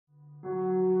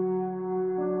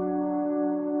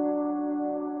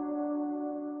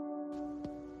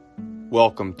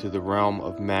Welcome to the realm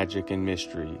of magic and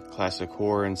mystery, classic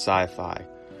horror and sci-fi.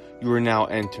 You are now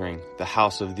entering the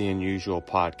House of the Unusual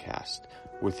podcast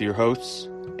with your hosts,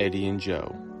 Eddie and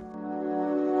Joe.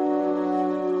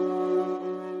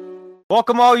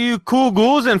 Welcome all you cool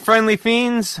ghouls and friendly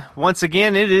fiends. Once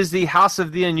again, it is the House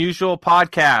of the Unusual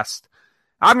podcast.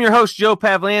 I'm your host, Joe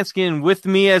Pavlansky, and with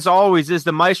me as always is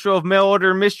the maestro of mail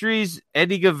order mysteries,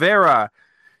 Eddie Guevara.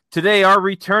 Today, our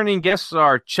returning guests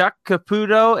are Chuck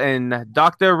Caputo and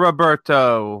Dr.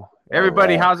 Roberto.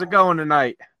 Everybody, how's it going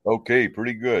tonight? Okay,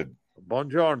 pretty good.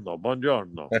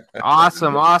 Buongiorno.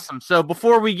 Awesome. So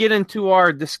before we get into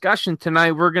our discussion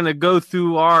tonight, we're going to go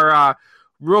through our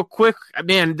real quick.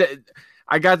 Man,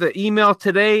 I got the email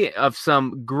today of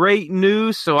some great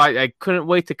news, so I couldn't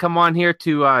wait to come on here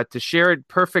to share it.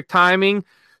 Perfect timing.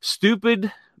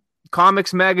 Stupid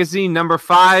Comics Magazine number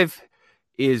 5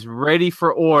 is ready for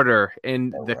order,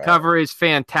 and the cover is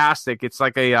fantastic. It's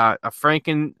like a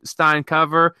Frankenstein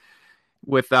cover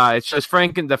with it shows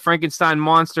the Frankenstein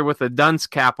monster with a dunce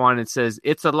cap on. It says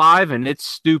it's alive and it's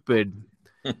stupid.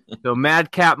 So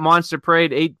Madcap Monster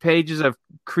Parade, 8 pages of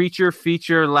creature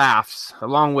feature laughs,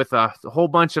 along with a whole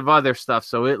bunch of other stuff.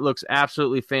 So it looks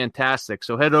absolutely fantastic.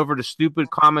 So head over to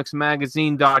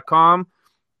stupidcomicsmagazine.com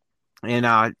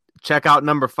and check out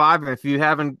number 5. And if you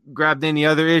haven't grabbed any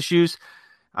other issues,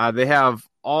 they have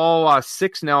all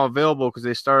 6 now available because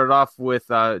they started off with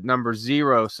number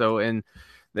 0. So, and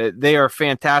they are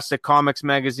fantastic comics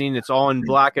magazine. It's all in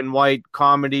black and white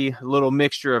comedy, a little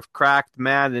mixture of Cracked,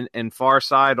 Mad, and Far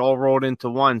Side all rolled into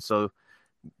one. So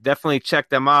definitely check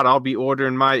them out. I'll be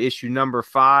ordering my issue number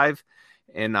 5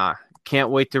 and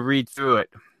can't wait to read through it.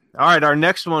 All right, our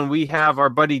next one, we have our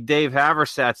buddy Dave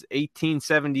Haversat's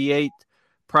 1878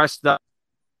 pressed up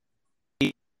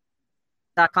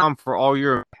for all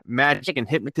your magic and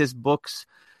hypnotist books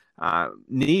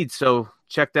needs. So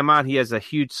check them out. He has a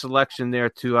huge selection there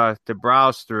to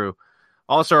browse through.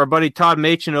 Also, our buddy Todd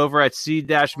Machin over at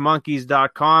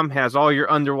sea-monkeys.com has all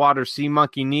your underwater sea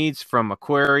monkey needs, from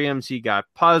aquariums. He got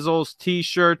puzzles,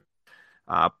 t-shirts,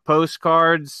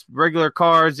 postcards, regular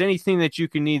cards, anything that you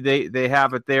can need. They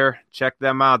have it there. Check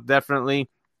them out, definitely.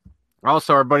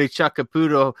 Also, our buddy Chuck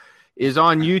Caputo is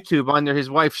on YouTube under his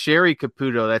wife Sherry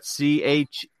Caputo. That's Cheri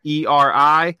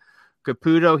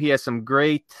Caputo. He has some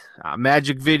great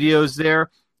magic videos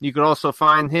there. You can also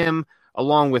find him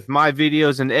along with my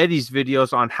videos and Eddie's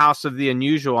videos on House of the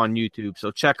Unusual on YouTube.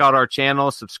 So check out our channel,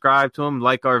 subscribe to him,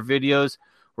 like our videos.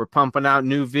 We're pumping out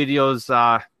new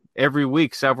videos every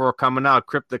week. Several are coming out.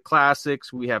 Cryptic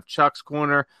Classics. We have Chuck's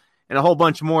Corner and a whole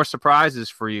bunch more surprises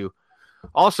for you.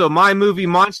 Also,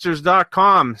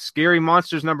 mymoviemonsters.com. Scary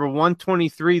Monsters number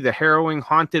 123, the harrowing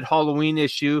haunted Halloween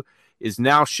issue, is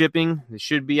now shipping. It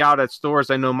should be out at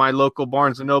stores. I know my local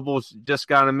Barnes & Nobles just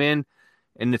got them in,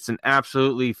 and it's an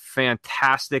absolutely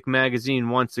fantastic magazine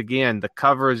once again. The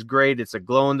cover is great. It's a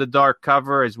glow-in-the-dark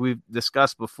cover, as we've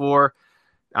discussed before.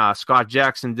 Scott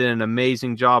Jackson did an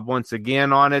amazing job once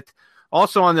again on it.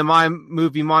 Also on the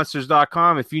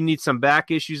mymoviemonsters.com, if you need some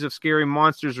back issues of Scary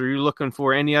Monsters or you're looking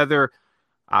for any other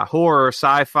horror,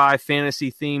 sci-fi,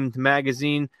 fantasy-themed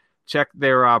magazine, check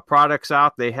their products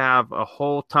out. They have a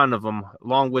whole ton of them,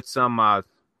 along with some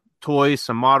toys,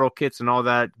 some model kits, and all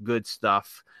that good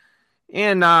stuff.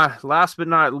 And last but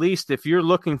not least, if you're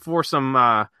looking for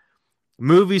some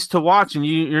movies to watch and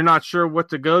you're not sure what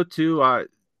to go to,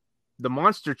 the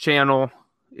Monster Channel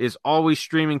is always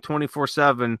streaming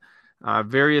 24/7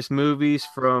 various movies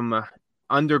from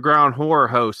underground horror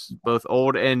hosts, both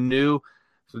old and new.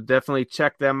 So definitely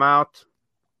check them out.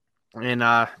 And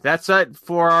that's it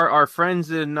for our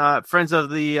friends and friends of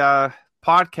the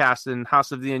podcast and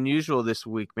House of the Unusual this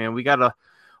week, man. We got a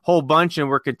whole bunch and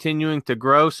we're continuing to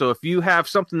grow. So if you have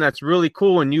something that's really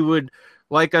cool and you would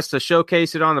like us to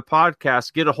showcase it on the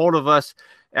podcast, get a hold of us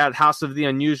at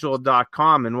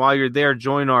houseoftheunusual.com. And while you're there,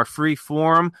 join our free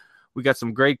forum. We got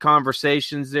some great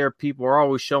conversations there. People are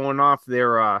always showing off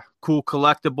their cool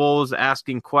collectibles,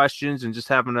 asking questions, and just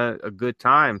having a good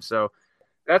time. So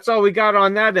that's all we got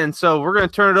on that end. So we're going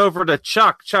to turn it over to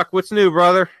Chuck. Chuck, what's new,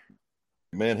 brother?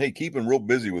 Man, hey, keeping real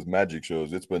busy with magic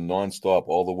shows. It's been nonstop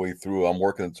all the way through. I'm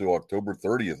working until October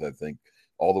 30th, I think,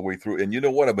 all the way through. And you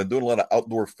know what? I've been doing a lot of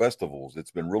outdoor festivals.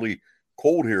 It's been really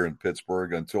cold here in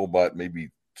Pittsburgh until about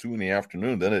maybe 2 in the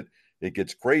afternoon. Then it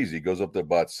gets crazy. It goes up to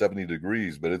about 70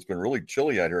 degrees, but it's been really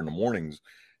chilly out here in the mornings.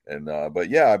 And but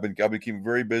yeah, I've been keeping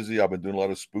very busy. I've been doing a lot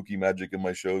of spooky magic in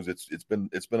my shows. It's been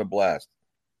a blast.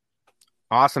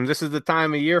 Awesome. This is the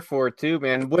time of year for it too,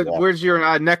 man. Where's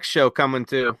your next show coming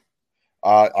to?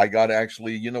 I got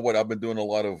actually, you know what? I've been doing a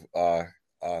lot of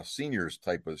seniors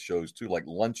type of shows too, like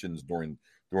luncheons during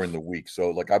during the week.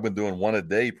 So like I've been doing one a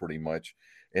day pretty much.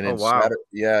 And Oh then wow. Saturday,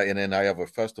 yeah, and then I have a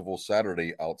festival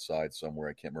Saturday outside somewhere.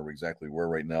 I can't remember exactly where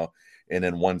right now. And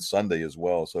then one Sunday as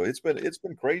well. So it's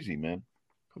been crazy, man.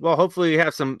 Well, hopefully you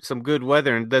have some good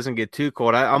weather and it doesn't get too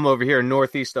cold. I'm over here in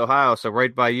Northeast Ohio, so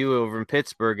right by you over in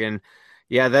Pittsburgh, and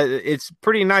yeah, that it's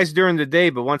pretty nice during the day,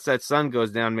 but once that sun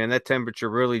goes down, man, that temperature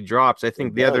really drops. I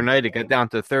think It the other does. night it got down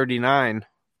to 39.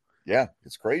 Yeah,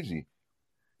 it's crazy.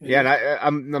 Yeah,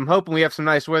 and I'm hoping we have some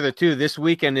nice weather too. This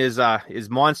weekend is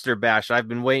Monster Bash. I've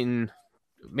been waiting,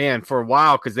 man, for a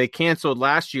while because they canceled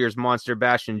last year's Monster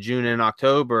Bash in June and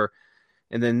October.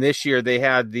 And then this year they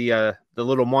had the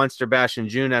little Monster Bash in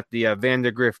June at the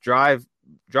Vandergrift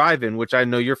Drive-in, which I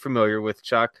know you're familiar with,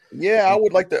 Chuck. Yeah, And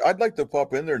I'd like to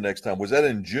pop in there next time. Was that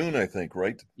in June, I think,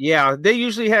 right? yeah,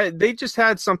 they just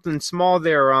had something small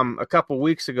there a couple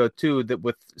weeks ago too, that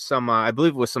with some I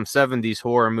believe it was some 70s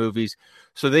horror movies.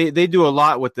 So they do a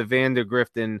lot with the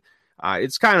Vandergrift, and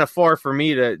it's kind of far for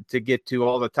me to get to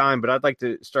all the time, but I'd like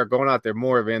to start going out there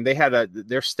more, man. They had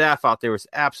their staff out there was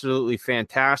absolutely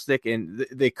fantastic, and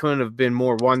they couldn't have been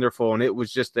more wonderful. And it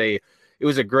was just it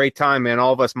was a great time, man.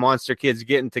 All of us monster kids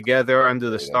getting together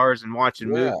under the Yeah. stars and watching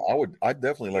Yeah, movies. I'd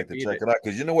definitely like to Beat check it. it out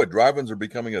because you know what, drive-ins are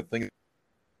becoming a thing.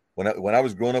 When I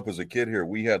was growing up as a kid here,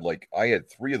 we had I had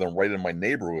three of them right in my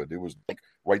neighborhood. It was like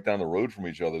right down the road from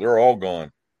each other. They're all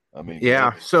gone. I mean,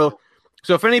 Yeah. So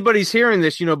if anybody's hearing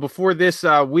this, before this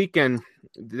weekend,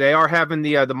 they are having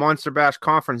the Monster Bash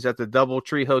conference at the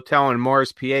DoubleTree Hotel in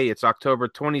Mars, PA. It's October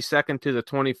 22nd to the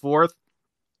 24th.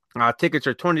 Tickets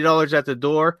are $20 at the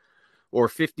door, or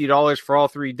 $50 for all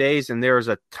 3 days. And there's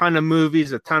a ton of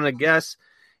movies, a ton of guests,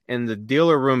 and the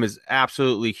dealer room is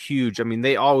absolutely huge. I mean,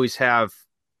 they always have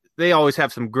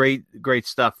some great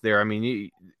stuff there. I mean,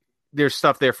 there's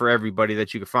stuff there for everybody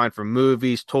that you can find, from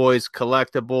movies, toys,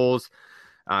 collectibles,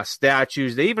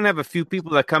 statues. They even have a few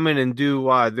people that come in and do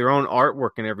their own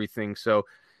artwork and everything. So,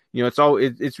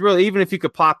 it's really, even if you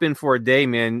could pop in for a day,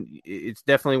 man, it's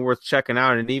definitely worth checking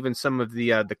out. And even some of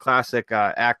the classic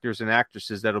actors and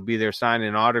actresses that'll be there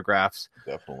signing autographs.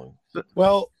 definitely.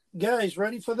 Well, guys,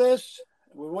 ready for this?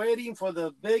 We're waiting for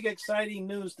the big, exciting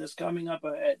news that's coming up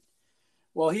ahead.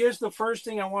 Well, here's the first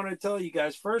thing I want to tell you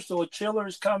guys. First of all, Chiller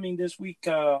is coming this week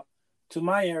to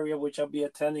my area, which I'll be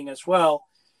attending as well.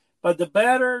 But the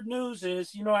better news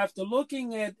is, after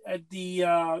looking at the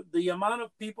amount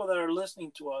of people that are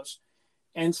listening to us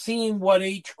and seeing what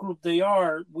age group they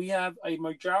are, we have a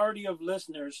majority of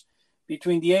listeners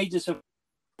between the ages of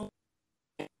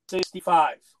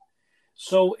 65.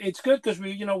 So it's good because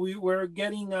we're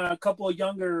getting a couple of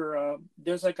younger.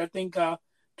 There's I think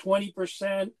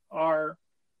 20% are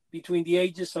between the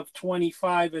ages of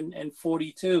 25 and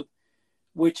 42,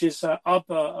 which is up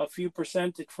a few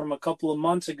percentage from a couple of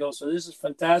months ago. So this is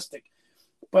fantastic.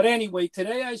 But anyway,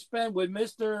 today I spent with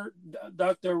Mr.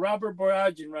 Dr. Robert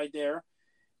Boyajian right there,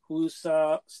 who's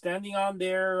standing on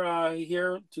there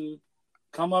here to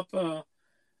come up a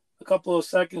couple of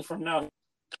seconds from now.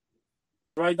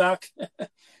 Right, Doc?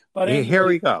 But anyway, Here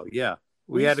we go. Yeah.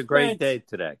 We had a great day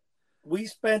today. We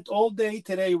spent all day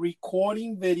today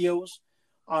recording videos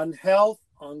on health,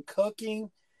 on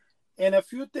cooking, and a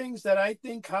few things that I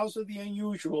think House of the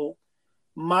Unusual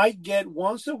might get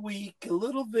once a week, a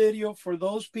little video for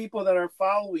those people that are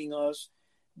following us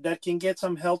that can get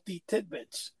some healthy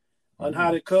tidbits on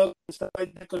how to cook and stuff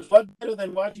like that. Because what better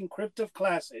than watching Crypt of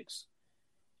Classics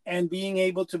and being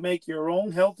able to make your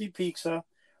own healthy pizza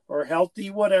or healthy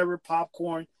whatever,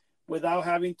 popcorn, without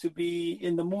having to be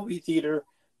in the movie theater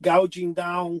gouging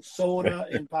down soda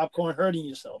and popcorn, hurting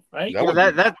yourself, right?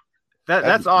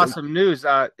 That's awesome news.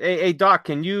 Hey, Doc,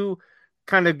 can you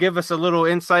kind of give us a little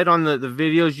insight on the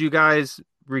videos you guys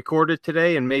recorded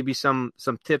today, and maybe some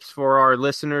tips for our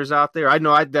listeners out there? I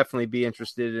know I'd definitely be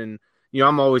interested in,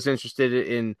 I'm always interested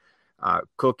in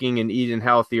cooking and eating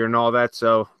healthier and all that.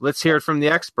 So let's hear it from the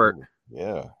expert.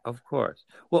 Yeah. Of course.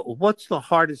 Well, what's the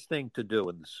hardest thing to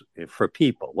do for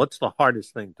people? What's the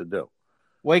hardest thing to do?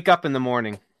 Wake up in the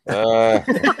morning.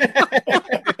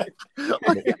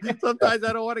 Sometimes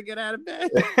I don't want to get out of bed.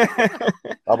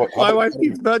 My wife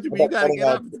keeps nudging me. You got to get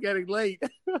up. It's getting late.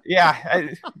 Yeah,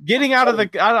 getting out of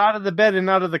the bed and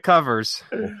out of the covers.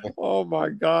 Oh my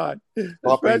God!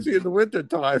 Especially in the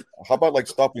wintertime. How about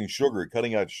stopping sugar,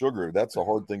 cutting out sugar? That's a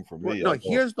hard thing for me. No,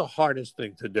 here's the hardest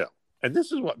thing to do, and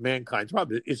this is what mankind's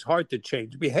problem is. It's hard to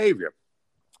change behavior.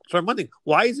 So I'm wondering,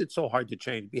 why is it so hard to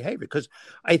change behavior? Because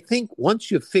I think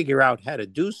once you figure out how to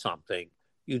do something,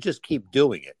 you just keep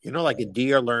doing it. Like a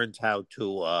deer learns how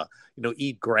to,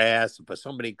 eat grass, but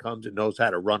somebody comes and knows how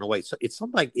to run away. So it's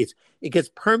something like it gets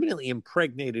permanently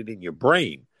impregnated in your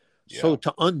brain. So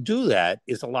to undo that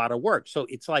is a lot of work. So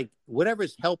it's like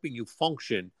whatever's helping you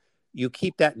function, you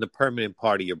keep that in the permanent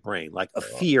part of your brain, like a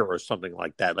fear or something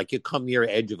like that. Like you come near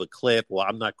the edge of a cliff. Well,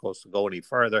 I'm not supposed to go any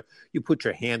further. You put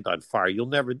your hand on fire. You'll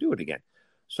never do it again.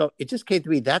 So it just came to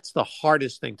me, that's the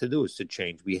hardest thing to do, is to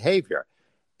change behavior.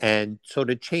 And so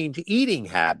to change eating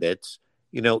habits,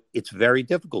 it's very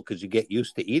difficult because you get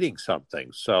used to eating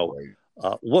something. So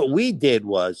what we did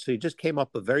was, so you just came up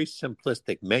with a very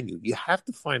simplistic menu. You have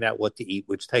to find out what to eat,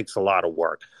 which takes a lot of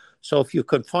work. So if you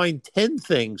could find 10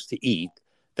 things to eat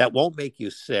that won't make you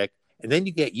sick, and then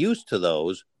you get used to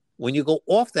those, when you go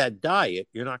off that diet,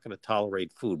 you're not going to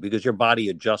tolerate food because your body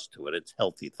adjusts to it. It's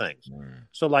healthy things.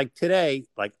 So like today,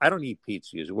 I don't eat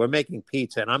pizza usually. We're making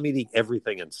pizza and I'm eating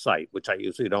everything in sight, which I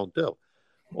usually don't do.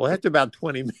 Well, after about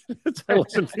 20 minutes, I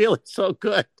wasn't feeling so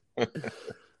good.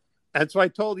 And so I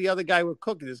told the other guy we're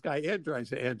cooking, this guy, Andrew, I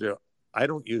said, Andrew, I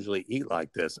don't usually eat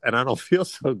like this, and I don't feel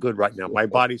so good right now. My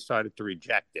body started to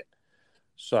reject it.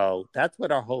 So that's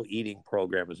what our whole eating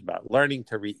program is about, learning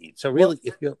to re-eat. So really,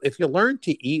 if you learn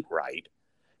to eat right,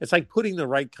 it's like putting the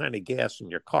right kind of gas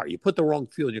in your car. You put the wrong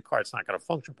fuel in your car, it's not going to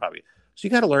function properly. So you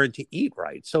got to learn to eat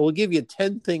right. So we'll give you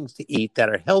 10 things to eat that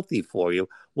are healthy for you,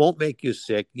 won't make you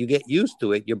sick. You get used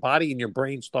to it. Your body and your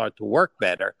brain start to work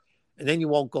better. And then you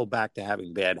won't go back to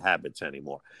having bad habits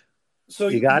anymore. So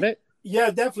you got it?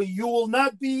 Yeah, definitely. You will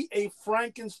not be a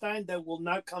Frankenstein that will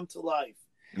not come to life.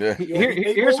 Yeah.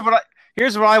 Here's what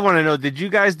I want to know. Did you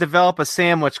guys develop a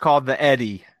sandwich called the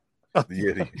Eddie? The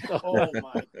Eddie. Oh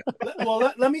my!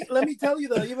 Well, let me tell you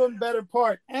the even better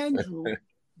part. Andrew,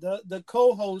 the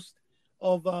co-host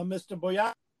of Mr.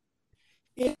 Boyage,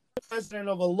 is the president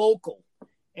of a local,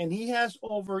 and he has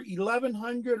over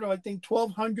 1,100 or I think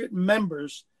 1,200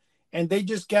 members. And they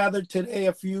just gathered today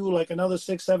a few, like another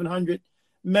 600-700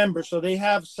 members. So they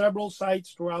have several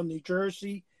sites throughout New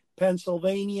Jersey,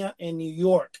 Pennsylvania, and New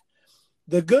York.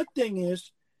 The good thing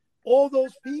is all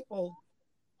those people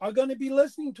are going to be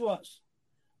listening to us.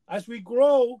 As we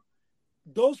grow,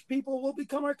 those people will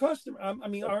become our customers.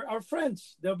 Our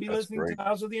friends. They'll be listening to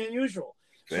House of the Unusual.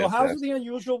 Fantastic. So House of the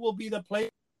Unusual will be the place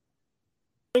to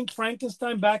bring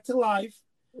Frankenstein back to life.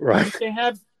 Right. You can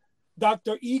have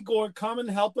Dr. Igor come and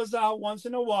help us out once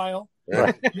in a while.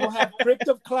 You'll have Crypt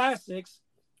of Classics,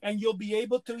 and you'll be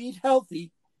able to eat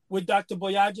healthy with Dr.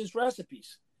 Boyage's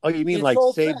recipes. Oh, you mean like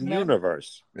Save the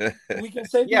Universe? We can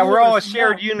save the universe. We're all a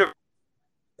shared now. universe.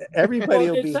 Everybody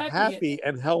will be happy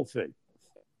and healthy.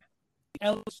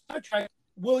 And Star Trek,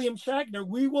 William Shatner,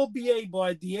 we will be able,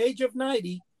 at the age of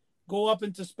 90, go up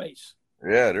into space.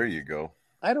 Yeah, there you go.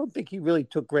 I don't think he really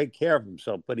took great care of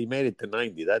himself, but he made it to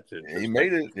 90. That's it. He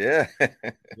made it, yeah.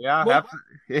 Yeah, well,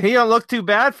 he don't look too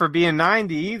bad for being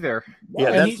 90 either. Yeah,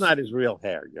 that's not his real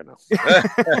hair,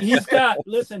 He's got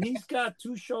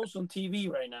 2 shows on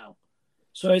TV right now.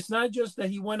 So it's not just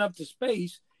that he went up to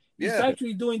space. He's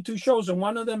actually doing 2 shows, and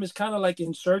one of them is kind of like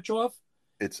In Search Of.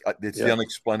 It's the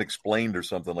Unexplained or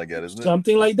something like that, isn't it?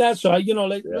 Something like that. So,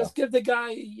 let's give the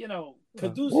guy,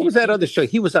 Caduceus. What was that other show?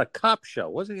 He was a cop show.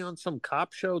 Wasn't he on some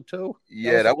cop show too?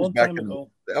 Yeah, that was back in,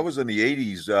 that was in the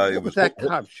 80s. It was that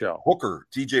cop show? Hooker,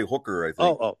 TJ Hooker, I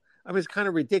think. Oh. I mean, it's kind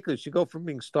of ridiculous. You go from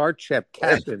being Star Trek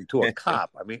captain to a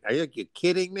cop. I mean, are you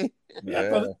kidding me?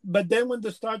 Yeah. But then when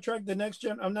the Star Trek,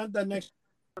 the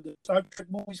Star Trek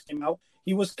movies came out,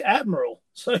 he was Admiral.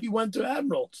 So he went to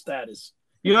Admiral status.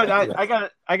 I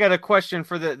got a question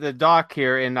for the doc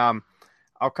here, and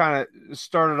I'll kind of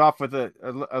start it off with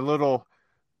a little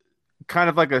kind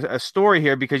of like a story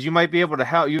here, because you might be able to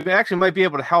help. You actually might be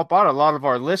able to help out a lot of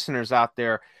our listeners out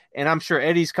there, and I'm sure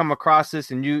Eddie's come across this,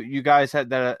 and you guys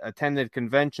that attended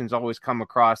conventions always come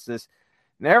across this.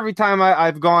 And every time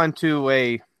I've gone to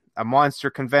a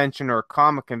monster convention or a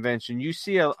comic convention, you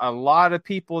see a lot of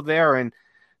people there, and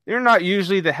they're not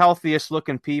usually the healthiest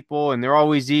looking people, and they're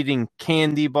always eating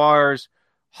candy bars,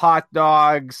 hot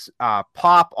dogs,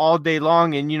 pop all day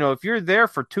long. And, if you're there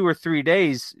for 2 or 3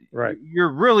 days, right,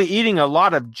 you're really eating a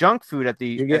lot of junk food at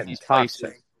these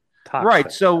places.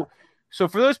 Right. So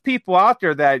for those people out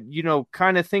there that,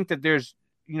 kind of think that there's,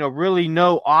 really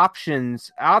no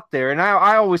options out there. And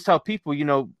I always tell people,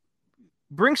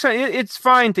 bring some. It's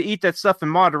fine to eat that stuff in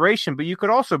moderation, but you could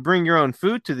also bring your own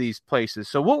food to these places.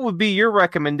 So what would be your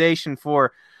recommendation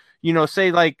for,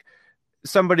 say like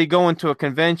somebody going to a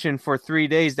convention for 3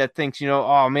 days that thinks,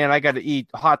 oh man, I got to eat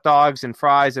hot dogs and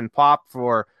fries and pop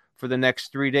for the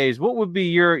next 3 days. What would be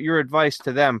your advice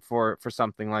to them for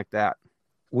something like that?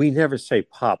 We never say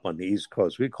pop on the East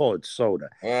Coast. We call it soda.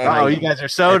 Oh, you guys are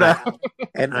soda.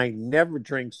 And I never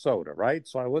drink soda, right?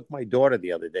 So I went with my daughter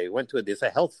the other day. Went to there's a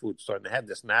health food store, and they had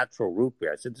this natural root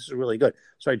beer. I said, this is really good.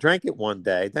 So I drank it one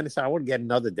day. Then I said, I want to get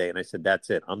another day. And I said, that's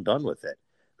it. I'm done with it.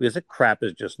 Because the crap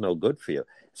is just no good for you.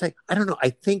 It's like, I don't know. I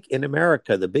think in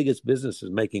America, the biggest business is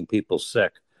making people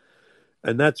sick.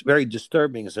 And that's very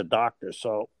disturbing as a doctor.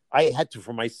 So I had to,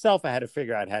 for myself, I had to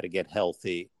figure out how to get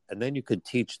healthy. And then you could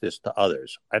teach this to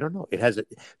others. I don't know. It has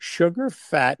sugar,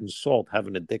 fat, and salt have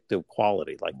an addictive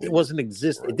quality. Like it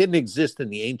didn't exist in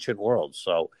the ancient world.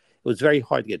 So it was very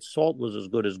hard to get. Salt was as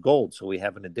good as gold. So we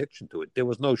have an addiction to it. There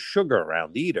was no sugar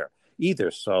around either.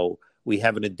 So we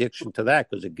have an addiction to that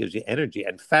because it gives you energy,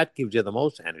 and fat gives you the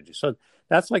most energy. So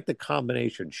that's like the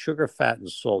combination, sugar, fat,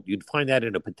 and salt. You'd find that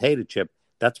in a potato chip.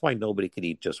 That's why nobody could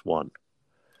eat just one.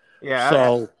 Yeah.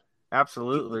 So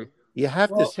absolutely. You have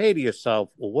to say to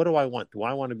yourself, well, what do I want? Do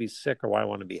I want to be sick or do I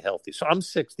want to be healthy? So I'm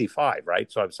 65, right?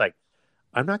 So I was like,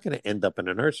 I'm not going to end up in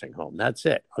a nursing home. That's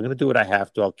it. I'm going to do what I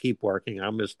have to. I'll keep working.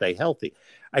 I'm going to stay healthy.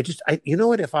 You know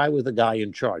what? If I were the guy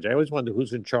in charge, I always wonder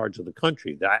who's in charge of the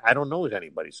country. I don't know if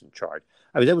anybody's in charge.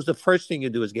 I mean, that was the first thing you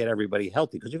do is get everybody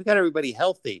healthy. Because if you got everybody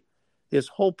healthy, this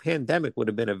whole pandemic would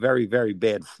have been a very, very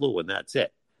bad flu, and that's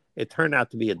it. It turned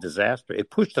out to be a disaster. It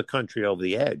pushed the country over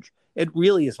the edge. It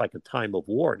really is like a time of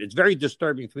war. It's very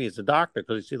disturbing to me as a doctor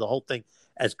because I see the whole thing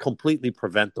as completely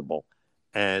preventable.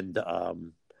 And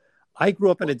I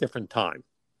grew up in a different time.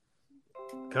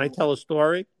 Can I tell a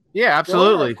story? Yeah,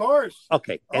 absolutely. Of course.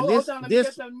 Okay. And hold on.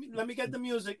 Let me get the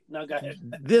music. No, go ahead.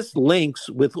 This links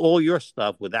with all your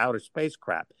stuff with outer space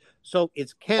crap. So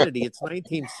it's Kennedy. It's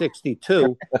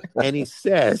 1962. And he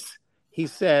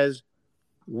says,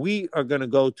 we are going to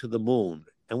go to the moon.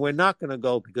 And we're not going to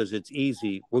go because it's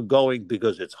easy. We're going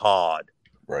because it's hard.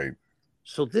 Right.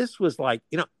 So this was like,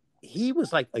 he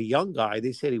was like a young guy.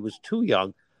 They said he was too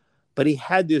young, but he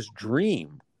had this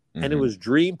dream. Mm-hmm. And it was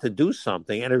dream to do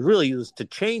something. And it really was to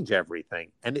change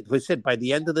everything. And it was said by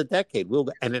the end of the decade,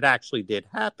 and it actually did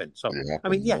happen. So,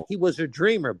 he was a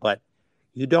dreamer, but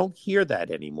you don't hear that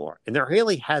anymore. And there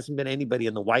really hasn't been anybody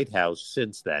in the White House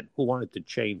since then who wanted to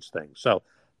change things. So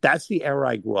that's the era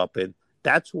I grew up in.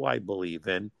 That's who I believe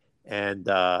in. And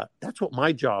that's what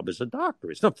my job as a doctor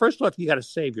is. Now, first off, you got to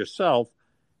save yourself,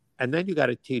 and then you got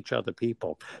to teach other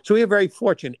people. So we are very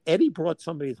fortunate. Eddie brought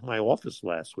somebody to my office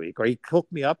last week, or he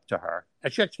hooked me up to her.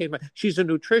 She's a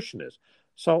nutritionist.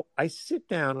 So I sit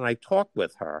down and I talk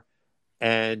with her.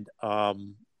 And I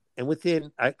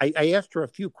asked her a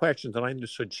few questions, and I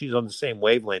understood she's on the same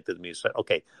wavelength as me. So,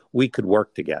 okay, we could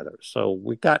work together. So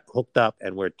we got hooked up,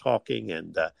 and we're talking,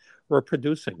 and we're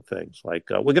producing things. Like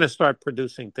we're going to start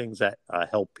producing things that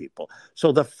help people.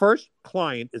 So the first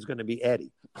client is going to be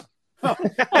Eddie.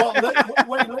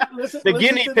 Listen, the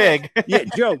guinea pig. Yeah,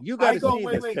 Joe, you got to see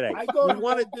this today. I go to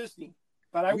Walt Disney,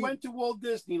 but I went to Walt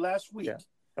Disney last week. Yeah.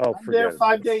 Oh, I'm there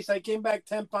 5 days. I came back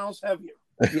 10 pounds heavier.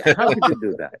 Yeah, how could you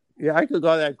do that? Yeah, I could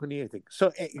go there. I couldn't eat anything.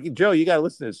 So, Joe, you got to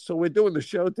listen to this. So we're doing the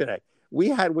show today.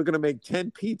 We're going to make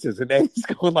 10 pizzas, and Eddie's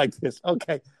going like this.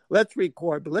 Okay, let's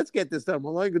record, but let's get this done.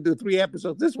 We're only going to do 3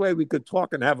 episodes. This way we could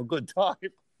talk and have a good time.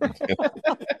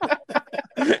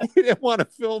 He didn't want to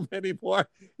film anymore.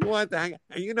 He wanted to hang out.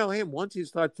 And you know him, once you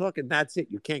start talking, that's it.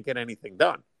 You can't get anything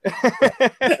done.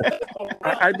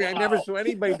 I never saw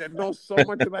anybody that knows so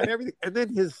much about everything. And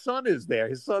then his son is there.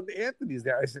 His son Anthony's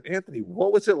there. I said, Anthony,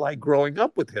 what was it like growing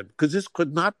up with him? Because this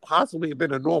could not possibly have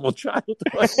been a normal childhood.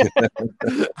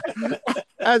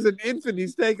 As an infant,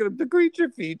 he's taking him to Creature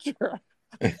Feature.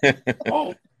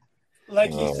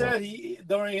 Like he said,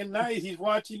 during the night he's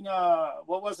watching.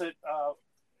 What was it?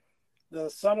 The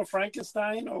Son of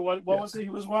Frankenstein, or what was it he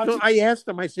was watching? So I asked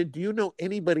him, I said, do you know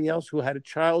anybody else who had a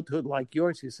childhood like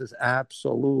yours? He says,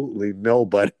 absolutely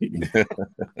nobody.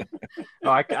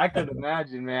 I could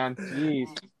imagine, man. Jeez.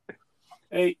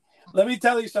 Hey, let me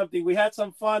tell you something. We had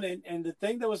some fun, and the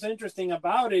thing that was interesting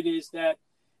about it is that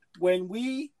when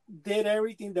we did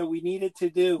everything that we needed to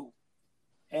do,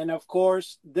 and of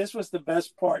course, this was the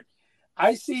best part.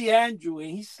 I see Andrew,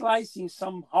 and he's slicing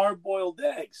some hard-boiled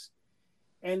eggs.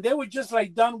 And they were just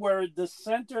like done where the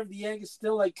center of the egg is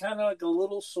still like kind of like a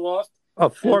little soft. A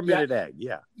 4-minute egg,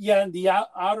 yeah. Yeah, and the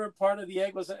outer part of the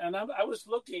egg was, and I was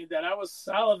looking at that. I was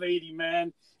salivating,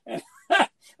 man. And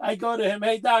I go to him,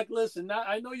 hey, Doc, listen,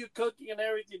 I know you're cooking and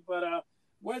everything, but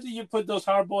where do you put those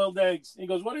hard-boiled eggs? And he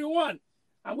goes, what do you want?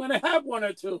 I'm going to have 1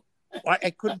 or 2. I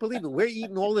couldn't believe it. We're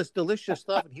eating all this delicious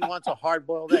stuff, and he wants a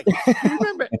hard-boiled egg. Do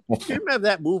you remember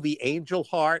that movie Angel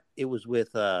Heart? It was with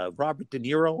Robert De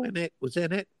Niro in it. Was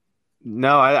in it?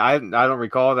 No, I don't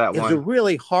recall that one. It's a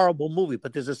really horrible movie,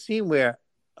 but there's a scene where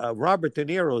Robert De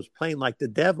Niro is playing like the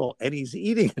devil, and he's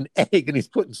eating an egg, and he's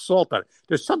putting salt on it.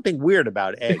 There's something weird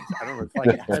about eggs. I don't know. It's like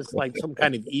it has like some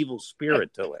kind of evil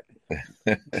spirit to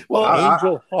it. Well,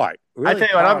 Angel Heart. Really I tell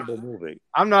you what, horrible movie.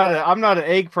 I'm not an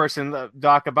egg person,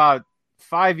 Doc. About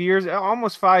 5 years,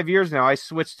 almost 5 years now, I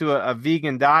switched to a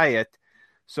vegan diet.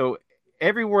 So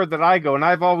everywhere that I go, and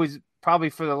I've always, probably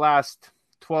for the last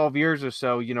 12 years or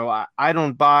so, I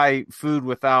don't buy food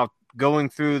without going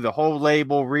through the whole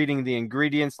label, reading the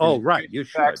ingredients. Oh, right. You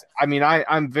should. I mean,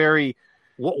 I'm very.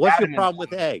 What's your problem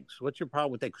with eggs? What's your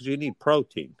problem with eggs? Because you need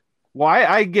protein. Well,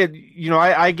 I get,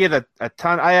 I get a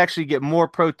ton. I actually get more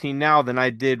protein now than I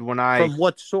did when I. From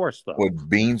what source, though? With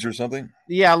beans or something?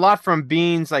 Yeah, a lot from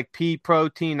beans, like pea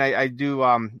protein. I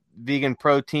do vegan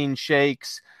protein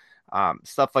shakes,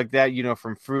 stuff like that.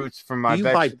 From fruits, from my. Do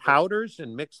you buy powders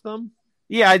and mix them?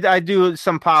 Yeah, I do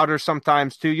some powder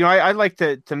sometimes too. I like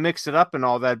to mix it up and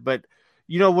all that. But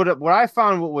what I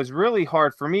found, what was really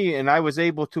hard for me, and I was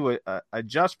able to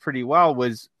adjust pretty well,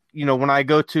 was when I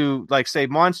go to, like, say,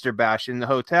 Monster Bash in the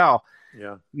hotel.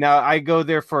 Yeah. Now I go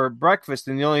there for breakfast,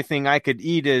 and the only thing I could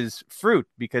eat is fruit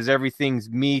because everything's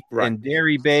meat and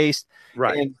dairy based.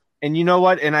 Right. And you know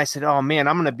what? And I said, oh man,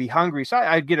 I'm going to be hungry. So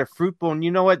I'd get a fruit bowl, and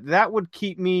you know what? That would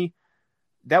keep me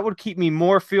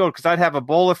more filled, because I'd have a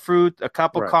bowl of fruit, a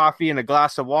cup of coffee, and a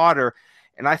glass of water.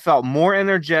 And I felt more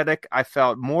energetic. I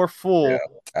felt more full. Yeah,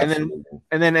 and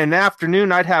then in the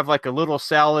afternoon, I'd have like a little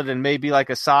salad and maybe like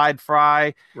a side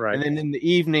fry. Right. And then in the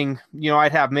evening,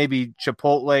 I'd have maybe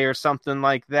Chipotle or something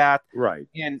like that. Right.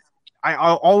 And I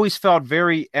always felt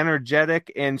very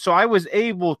energetic. And so I was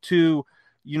able to,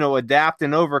 adapt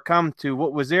and overcome to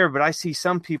what was there. But I see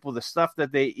some people, the stuff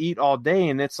that they eat all day,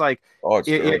 and it's like,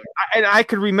 and I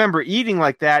could remember eating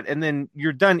like that. And then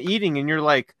you're done eating and you're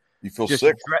like, you feel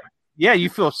sick. Yeah, you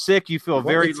feel sick. You feel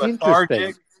very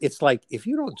lethargic. It's like if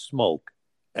you don't smoke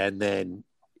and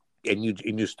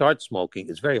you start smoking,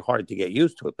 it's very hard to get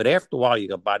used to it. But after a while,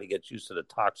 your body gets used to the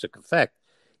toxic effect.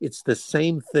 It's the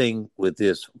same thing with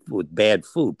bad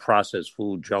food, processed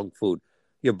food, junk food.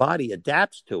 Your body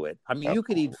adapts to it. I mean, you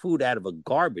could eat food out of a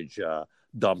garbage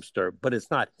dumpster, but it's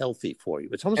not healthy for you.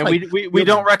 It's almost like we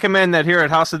don't recommend that here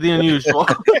at House of the Unusual.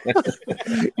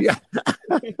 Yeah.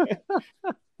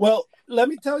 Well, let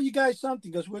me tell you guys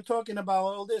something, because we're talking about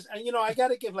all this, and I got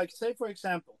to give, like, say for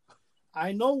example,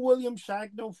 I know William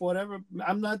Shatner, for whatever.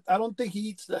 I don't think he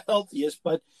eats the healthiest,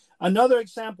 but another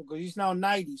example, because he's now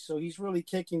 90, so he's really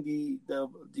kicking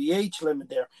the age limit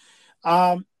there.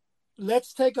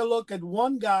 Let's take a look at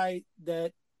one guy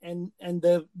that, and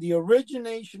the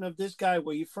origination of this guy,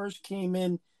 where he first came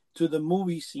in to the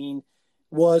movie scene,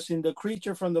 was in The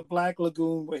Creature from the Black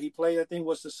Lagoon, where he played, I think,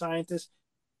 was the scientist.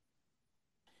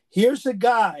 Here's a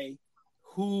guy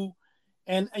who,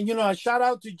 and a shout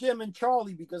out to Jim and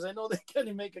Charlie, because I know they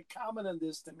can make a comment on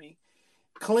this to me.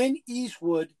 Clint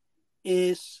Eastwood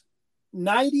is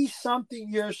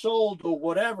 90-something years old or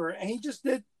whatever, and he just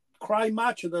did Cry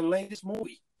Macho, the latest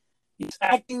movie. He's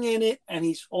acting in it, and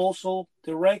he's also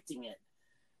directing it.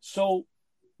 So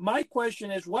my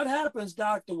question is, what happens,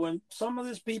 Doctor, when some of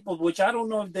these people, which I don't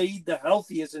know if they eat the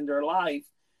healthiest in their life,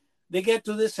 they get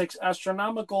to this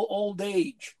astronomical old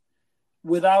age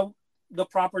without the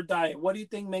proper diet? What do you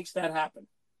think makes that happen?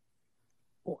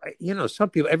 Well, some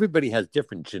people, everybody has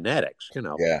different genetics, Yeah,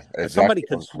 exactly. Somebody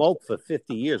can smoke for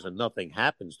 50 years and nothing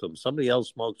happens to them. Somebody else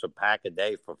smokes a pack a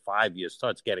day for 5 years,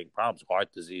 starts getting problems,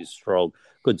 heart disease, stroke,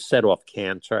 could set off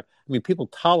cancer. I mean, people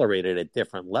tolerate it at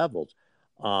different levels.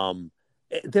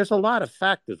 There's a lot of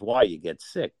factors why you get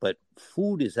sick, but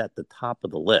food is at the top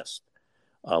of the list.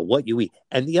 What you eat.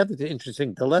 And the other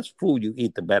interesting, the less food you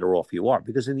eat, the better off you are.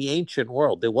 Because in the ancient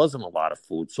world, there wasn't a lot of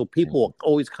food. So people were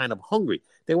always kind of hungry.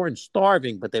 They weren't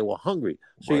starving, but they were hungry.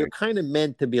 So you're kind of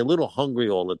meant to be a little hungry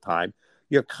all the time.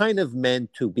 You're kind of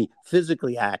meant to be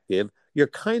physically active. You're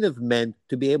kind of meant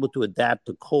to be able to adapt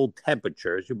to cold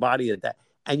temperatures. Your body adapts.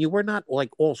 And you were not like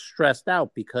all stressed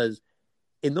out, because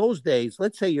in those days,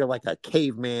 let's say you're like a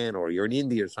caveman or you're in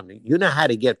India or something, you know how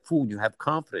to get food. You have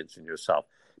confidence in yourself.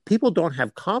 People don't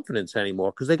have confidence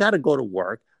anymore because they got to go to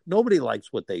work. Nobody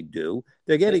likes what they do.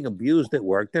 They're getting abused at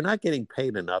work. They're not getting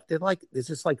paid enough. It's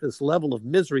just like this level of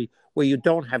misery where you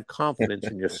don't have confidence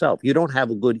in yourself. You don't have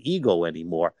a good ego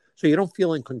anymore. So you don't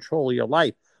feel in control of your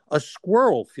life. A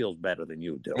squirrel feels better than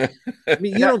you do. I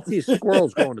mean, you don't see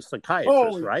squirrels going to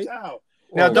psychiatrists, right? Cow.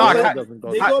 Now,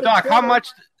 Well,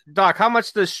 Doc, how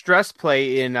much does stress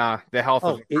play in the health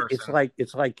of a person?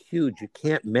 It's like huge. You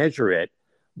can't measure it,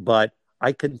 but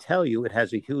I can tell you it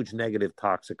has a huge negative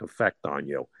toxic effect on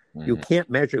you. Mm-hmm. You can't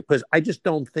measure it, because I just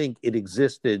don't think it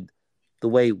existed the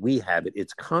way we have it.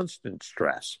 It's constant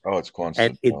stress. Oh, it's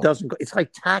constant. And it doesn't go. It's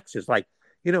like taxes. Like,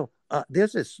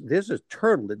 there's a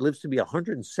turtle that lives to be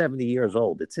 170 years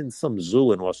old. It's in some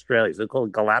zoo in Australia. They call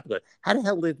it Galapagos. How the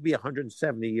hell did it to be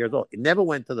 170 years old? It never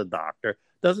went to the doctor.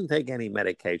 Doesn't take any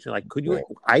medication. Like, could you? Right.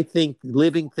 I think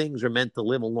living things are meant to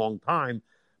live a long time,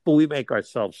 but we make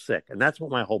ourselves sick, and that's what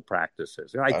my whole practice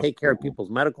is. I take care of people's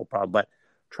medical problems, but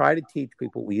try to teach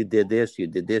people, well, you did this,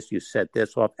 you set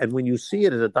this off, and when you see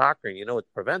it as a doctor and it's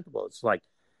preventable, it's like.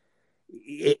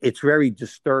 It's very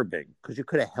disturbing because you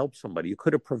could have helped somebody. You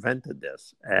could have prevented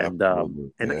this. And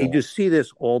you just see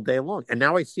this all day long. And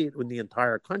now I see it in the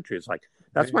entire country. It's like,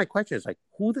 that's my question. It's like,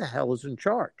 who the hell is in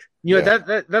charge?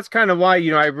 That's kind of why,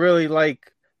 I really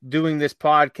like doing this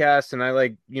podcast, and I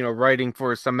like, writing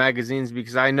for some magazines,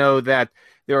 because I know that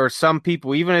there are some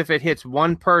people, even if it hits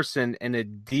one person and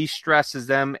it de-stresses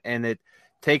them and it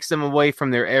takes them away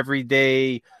from their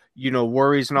everyday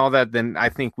worries and all that, then I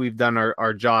think we've done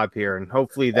our job here, and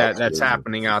hopefully that's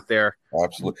happening out there.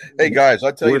 Absolutely. Hey guys,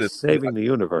 I tell you, saving the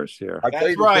universe here. I tell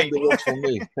you the thing that works for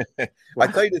me. I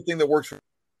tell you the thing that works for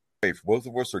me. Both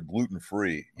of us are gluten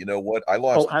free. You know what? I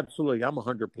lost. Oh, absolutely. I'm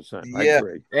 100%. Yeah, I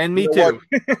agree. And me too.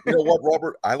 You know what,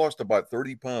 Robert? I lost about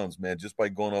 30 pounds, man, just by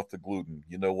going off the gluten.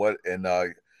 You know what? And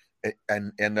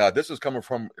this is coming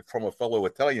from a fellow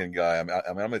Italian guy.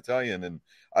 I'm Italian, and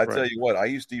I tell you what, I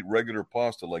used to eat regular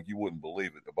pasta like you wouldn't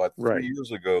believe it. About 3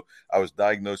 years ago, I was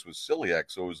diagnosed with celiac,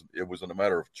 so it was a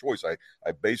matter of choice.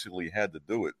 I basically had to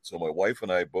do it. So my wife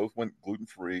and I both went gluten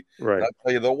free. Right. And I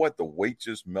tell you though, what, the weight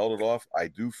just melted off. I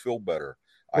do feel better.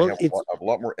 I have a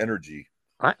lot more energy.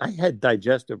 I had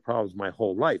digestive problems my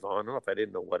whole life, on and off. I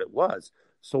didn't know what it was.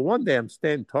 So one day I'm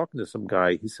standing talking to some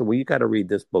guy. He said, well, you got to read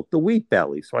this book, The Wheat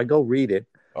Belly. So I go read it.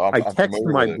 I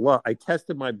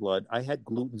tested my blood. I had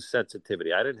gluten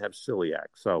sensitivity. I didn't have celiac.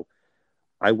 So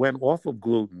I went off of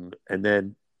gluten, and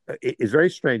then it's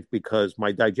very strange because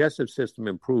my digestive system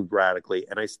improved radically,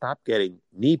 and I stopped getting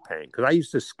knee pain because I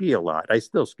used to ski a lot. I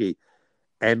still ski.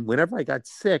 And whenever I got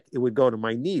sick, it would go to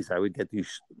my knees. I would get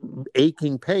these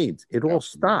aching pains. It all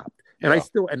stopped. And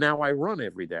and now I run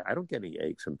every day. I don't get any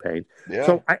aches and pains. Yeah.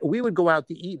 So we would go out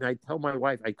to eat, and I'd tell my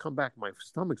wife, I'd come back, my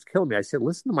stomach's killing me. I said,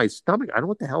 listen to my stomach. I don't know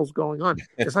what the hell's going on.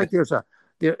 It's like there's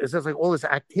like all this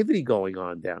activity going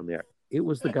on down there. It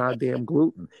was the goddamn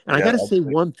gluten. And I got to say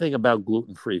one thing about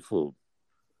gluten-free food.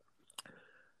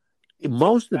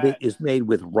 Most of it is made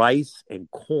with rice and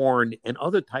corn and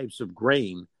other types of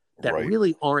grain that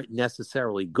really aren't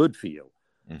necessarily good for you.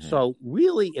 Mm-hmm. So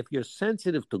really, if you're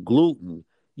sensitive to gluten,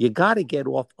 you got to get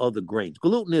off other grains.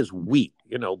 Gluten is wheat,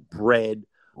 bread,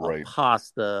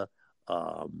 pasta.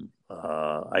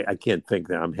 I can't think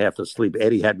that I'm half asleep.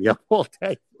 Eddie had me up all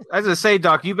day. As I say,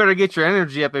 Doc, you better get your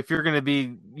energy up if you're going to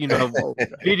be,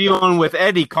 videoing with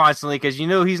Eddie constantly, because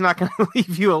he's not going to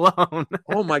leave you alone.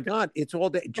 Oh my God, it's all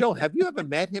day. Joe, have you ever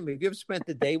met him? Have you ever spent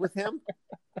the day with him?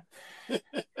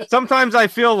 Sometimes I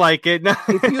feel like it.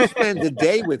 If you spend a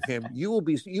day with him, you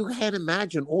can't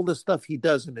imagine all the stuff he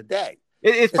does in a day.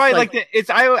 It's probably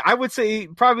I would say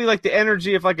probably like the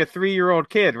energy of like a 3-year-old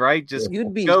kid, right? Just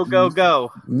you'd be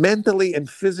go, mentally and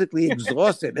physically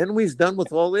exhausted. And when he's done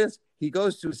with all this, he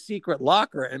goes to a secret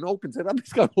locker and opens it up.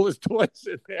 He's got all his toys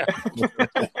in there.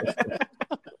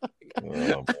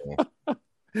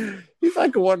 He's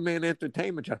like a one-man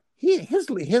entertainment show.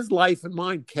 His life and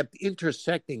mine kept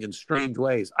intersecting in strange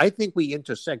ways. I think we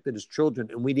intersected as children,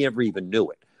 and we never even knew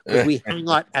it. But we hang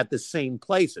out at the same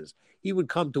places. He would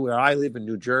come to where I live in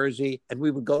New Jersey, and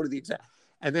we would go to the exact.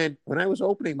 And then when I was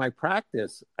opening my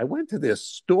practice, I went to this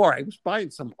store. I was buying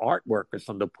some artwork or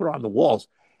something to put on the walls.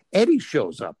 Eddie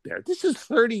shows up there. This is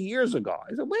 30 years ago. I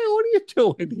said, man, what are you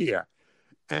doing here?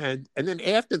 And then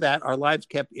after that, our lives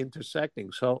kept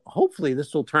intersecting. So hopefully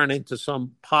this will turn into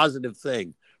some positive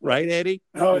thing. Right, Eddie?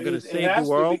 Oh, we're going to save the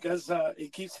world. Because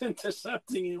it keeps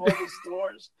intercepting in all the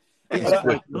stores. It's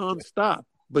like nonstop.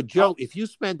 But Joe, if you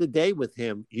spend a day with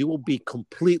him, you will be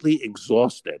completely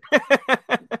exhausted.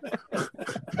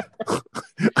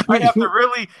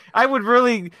 I would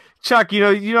really, Chuck, you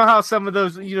know how some of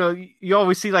those, you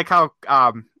always see like how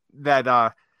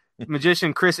that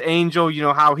magician Chris Angel,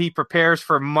 how he prepares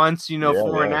for months,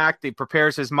 for an act. He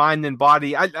prepares his mind and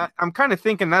body. I'm kind of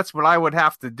thinking that's what I would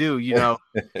have to do,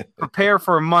 prepare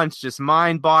for months, just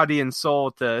mind, body, and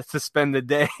soul to spend the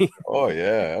day. Oh,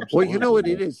 yeah, absolutely. Well, you know what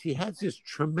it is? He has this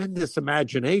tremendous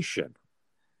imagination.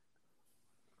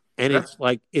 And it's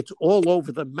like, it's all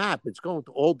over the map. It's going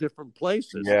to all different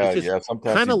places. Yeah,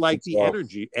 Sometimes kind of like the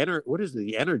energy. What is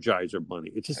the Energizer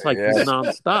Bunny? It's just like he's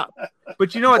nonstop.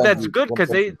 But you know what? That's good because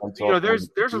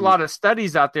there's a lot of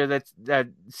studies out there that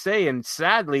say, and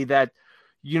sadly, that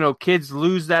kids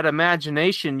lose that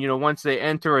imagination, once they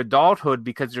enter adulthood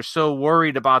because they're so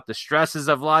worried about the stresses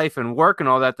of life and work and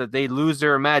all that they lose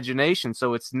their imagination.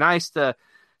 So it's nice to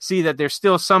see that there's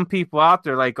still some people out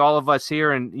there like all of us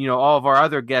here and, all of our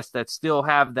other guests that still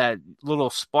have that little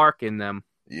spark in them.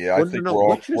 Yeah, I think we're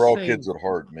all kids at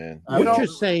heart, man. What you're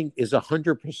saying is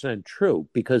 100% true,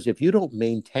 because if you don't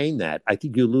maintain that, I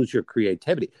think you lose your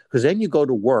creativity, because then you go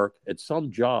to work at some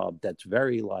job that's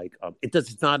very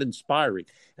it's not inspiring.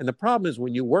 And the problem is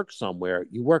when you work somewhere,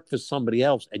 you work for somebody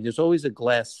else and there's always a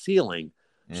glass ceiling.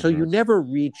 So you never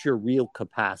reach your real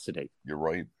capacity. You're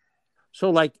right. So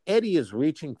like Eddie is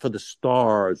reaching for the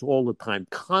stars all the time.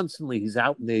 Constantly, he's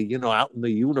out in the, out in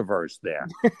the universe there.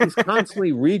 He's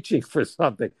constantly reaching for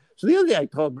something. So the other day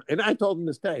I told him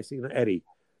this day, I said, Eddie,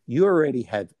 you already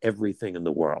have everything in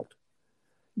the world.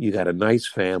 You got a nice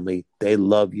family. They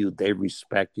love you. They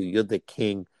respect you. You're the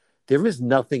king. There is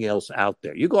nothing else out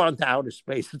there. You go out into outer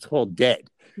space, it's all dead.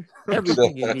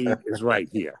 Everything you need is right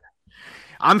here.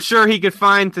 I'm sure he could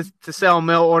find to sell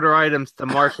mail order items to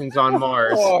Martians on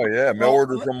Mars. Oh, yeah, mail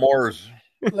order from Mars.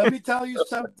 Let me tell you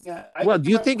something. Do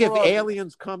you think if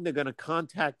aliens come, they're going to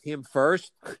contact him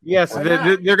first? Yes,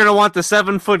 they're going to want the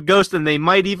 7-foot ghost, and they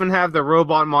might even have the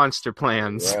robot monster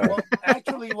plans. Yeah.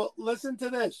 Well, listen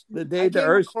to this. The day the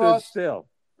Earth stood still.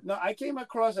 No, I came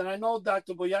across, and I know,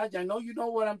 Dr. Boyaj, I know you know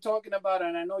what I'm talking about,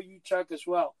 and I know you, Chuck, as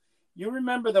well. You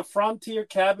remember the Frontier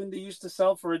cabin they used to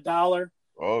sell for $1?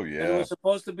 Oh, yeah. It was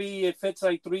supposed to be, it fits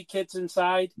like 3 kids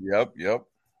inside. Yep. You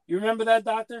remember that,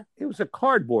 Doctor? It was a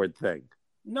cardboard thing.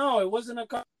 No, it wasn't a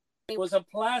card. It was a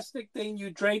plastic thing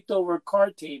you draped over a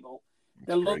card table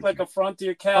that looked like a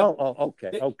Frontier cabin. Oh,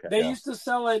 okay. They used to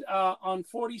sell it on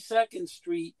 42nd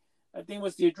Street. I think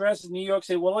was the address in New York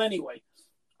City. Well, anyway,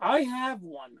 I have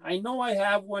one. I know I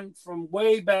have one from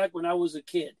way back when I was a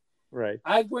kid. Right.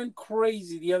 I went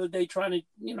crazy the other day trying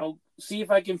to, see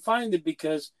if I can find it,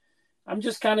 because I'm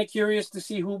just kind of curious to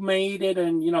see who made it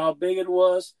and, how big it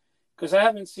was, because I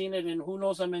haven't seen it in who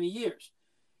knows how many years.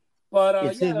 But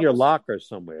it's in your locker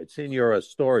somewhere. It's in your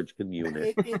storage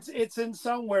unit. It's in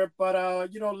somewhere. But,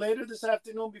 later this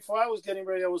afternoon, before I was getting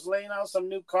ready, I was laying out some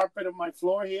new carpet on my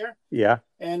floor here. Yeah.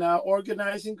 And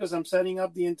organizing, because I'm setting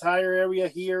up the entire area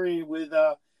here with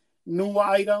new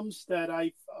items that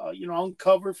I've,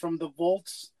 uncovered from the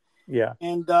vaults. Yeah.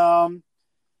 And,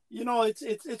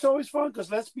 it's always fun,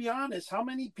 because let's be honest, how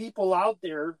many people out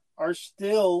there are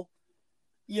still,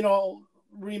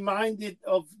 reminded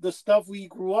of the stuff we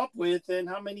grew up with, and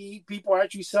how many people are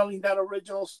actually selling that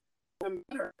original stuff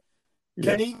better?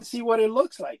 Can you even see what it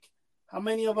looks like? How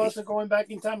many of us are going back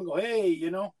in time and go, hey,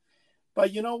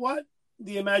 but you know what?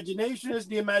 The imagination is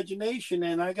the imagination,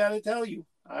 and I got to tell you,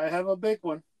 I have a big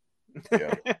one.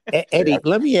 Yeah. Eddie,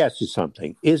 let me ask you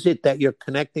something. Is it that you're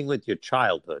connecting with your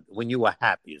childhood when you were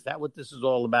happy? Is that what this is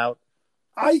all about?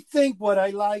 I think what I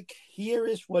like here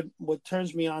is what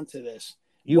turns me on to this.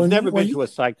 You've never been to a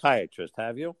psychiatrist,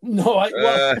 have you? No,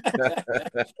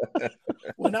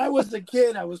 when I was a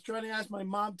kid, I was trying to ask my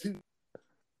mom to,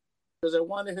 because I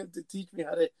wanted him to teach me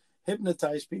how to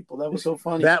hypnotize people. That was so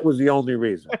funny. That was the only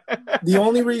reason. The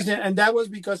only reason, and that was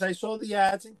because I saw the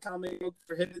ads in comic book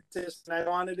for hypnotists, and I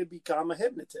wanted to become a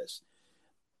hypnotist.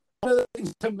 One of the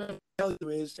things I'm going to tell you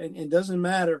is, and it doesn't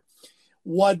matter,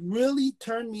 what really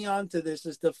turned me on to this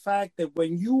is the fact that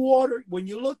when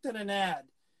you looked at an ad,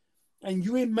 and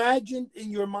you imagined in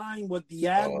your mind what the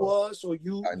ad was, or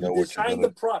you designed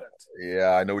the product.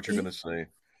 Yeah, I know what you're going to say.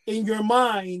 In your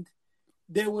mind,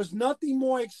 there was nothing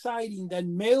more exciting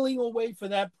than mailing away for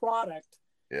that product.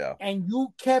 Yeah. And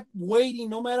you kept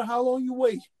waiting, no matter how long you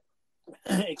wait.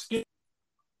 Excuse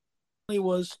me, it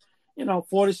was,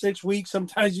 4 to 6 weeks.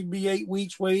 Sometimes you'd be 8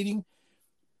 weeks waiting.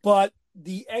 But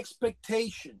the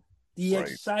expectation, the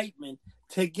excitement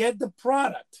to get the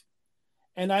product.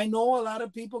 And I know a lot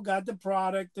of people got the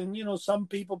product, and, some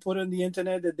people put on the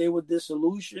internet that they were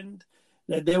disillusioned,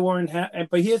 that they weren't happy.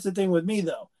 But here's the thing with me,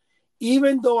 though.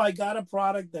 Even though I got a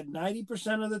product that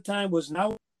 90% of the time was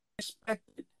not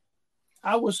expected,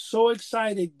 I was so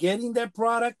excited getting that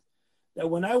product that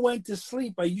when I went to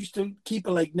sleep, I used to keep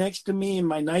it like next to me in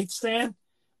my nightstand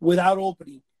without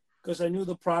opening, because I knew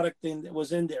the product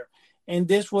was in there. And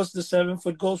this was the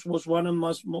 7-foot ghost, was one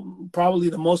of probably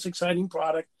the most exciting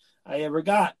product I ever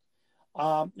got.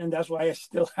 And that's why I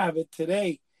still have it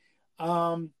today.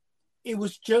 It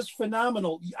was just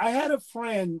phenomenal. I had a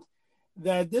friend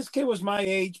that this kid was my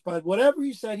age, but whatever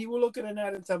he said, he would look at an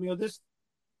ad and tell me, what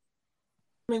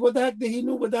the heck did he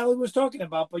know what the hell he was talking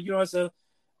about? But,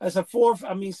 as a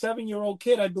 7-year-old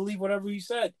kid, I believe whatever he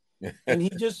said. And he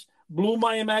just blew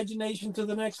my imagination to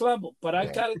the next level. But I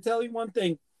got to tell you one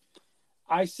thing.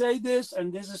 I say this,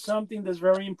 and this is something that's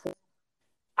very important.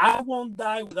 I won't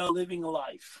die without living a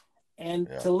life. And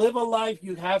Yeah. to live a life,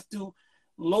 you have to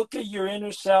look at your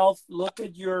inner self, look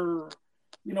at your,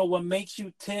 what makes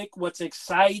you tick, what's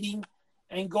exciting,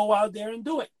 and go out there and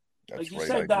do it. That's Like you right.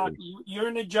 said, Doc, you're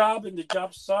in a job and the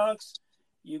job sucks.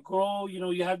 You grow,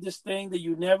 you have this thing that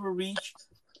you never reach.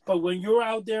 But when you're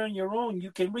out there on your own,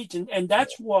 you can reach. And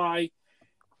that's why,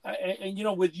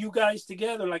 with you guys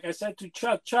together, like I said to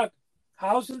Chuck,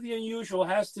 House of the Unusual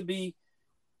has to be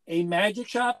a magic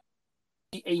shop,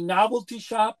 a novelty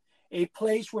shop, a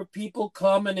place where people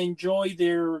come and enjoy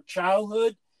their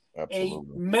childhood,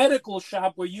 Absolutely. a medical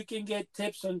shop where you can get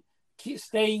tips on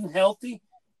staying healthy.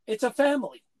 It's a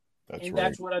family.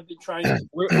 That's what I've been trying to do.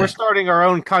 We're starting our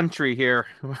own country here.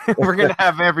 We're going to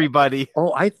have everybody.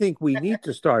 Oh, I think we need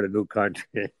to start a new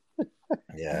country.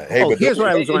 Yeah. Hey, but here's what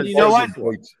I was going to say. You know what?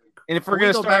 And if we're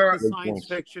going to go back start to science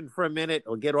fiction for a minute,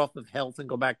 or get off of health and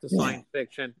go back to science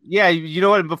fiction. Yeah, you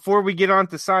know what? Before we get on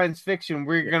to science fiction,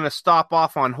 we're going to stop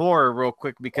off on horror real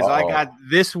quick because I got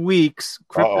this week's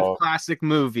Cryptid Classic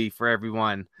movie for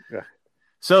everyone. Yeah.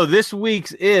 So this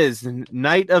week's is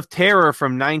Night of Terror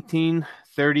from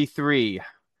 1933.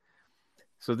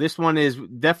 So this one is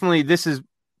this is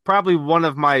probably one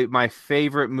of my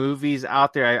favorite movies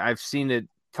out there. I've seen it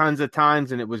tons of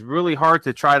times, and it was really hard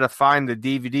to try to find the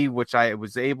DVD, which I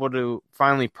was able to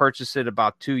finally purchase it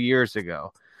about 2 years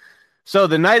ago. So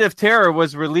The Night of Terror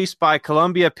was released by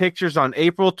Columbia Pictures on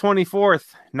April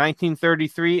 24th,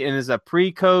 1933, and is a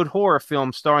pre-code horror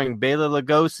film starring Bela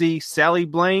Lugosi, Sally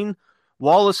Blaine,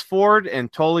 Wallace Ford,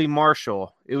 and Tully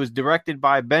Marshall. It was directed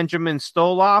by Benjamin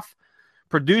Stoloff,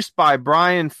 produced by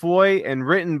Brian Foy, and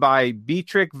written by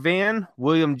Beatrix Van,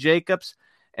 William Jacobs,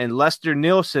 and Lester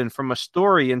Nielsen from a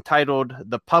story entitled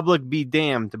The Public Be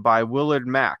Damned by Willard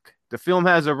Mack. The film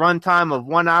has a runtime of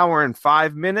 1 hour and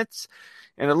 5 minutes,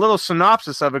 and a little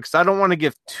synopsis of it, because I don't want to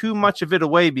give too much of it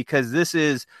away, because this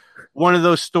is one of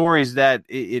those stories that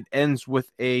it ends with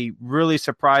a really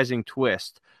surprising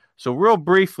twist. So real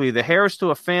briefly, the heirs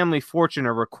to a family fortune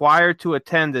are required to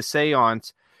attend a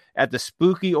seance at the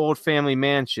spooky old family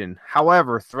mansion.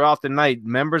 However, throughout the night,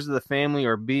 members of the family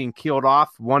are being killed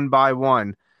off one by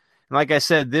one. And like I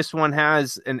said, this one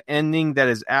has an ending that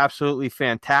is absolutely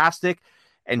fantastic.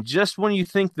 And just when you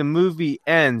think the movie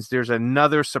ends, there's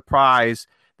another surprise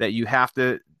that you have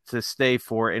to stay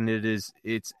for, and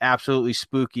it's absolutely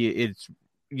spooky. It's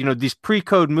these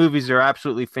pre-code movies are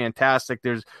absolutely fantastic.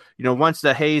 There's once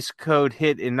the Hays Code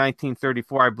hit in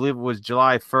 1934, I believe it was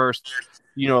July 1st.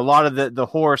 A lot of the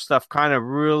horror stuff kind of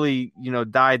really,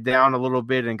 died down a little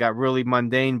bit and got really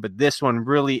mundane, but this one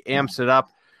really amps it up.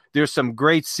 There's some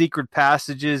great secret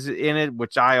passages in it,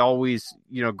 which I always,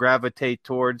 gravitate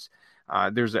towards.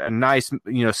 There's a nice,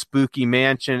 spooky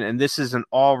mansion, and this is an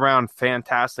all-around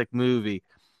fantastic movie.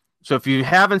 So if you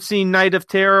haven't seen Night of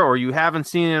Terror, or you haven't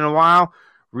seen it in a while,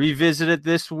 revisit it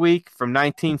this week from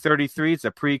 1933. It's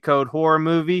a pre-code horror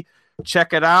movie.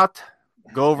 Check it out.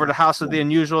 Go over to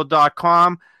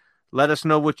houseoftheunusual.com. Let us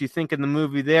know what you think of the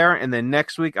movie there. And then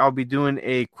next week, I'll be doing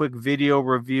a quick video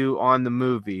review on the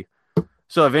movie.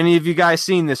 So have any of you guys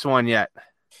seen this one yet?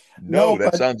 No,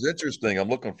 that sounds interesting. I'm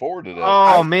looking forward to that.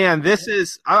 Oh, man, this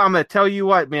is – I'm going to tell you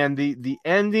what, man. The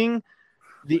ending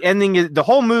is – the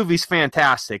whole movie's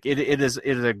fantastic. It is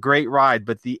a great ride.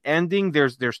 But the ending,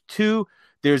 there's two –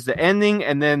 there's the ending,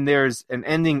 and then there's an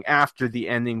ending after the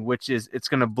ending, which is it's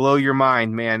going to blow your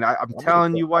mind, man. I'm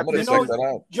telling you what,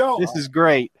 Joe, this is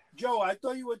great. Joe, I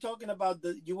thought you were talking about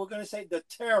you were going to say The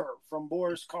Terror from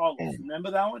Boris Karloff. Remember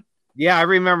that one? Yeah, I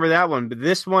remember that one, but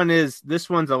this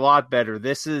one's a lot better.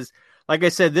 This is, like I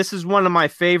said, this is one of my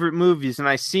favorite movies, and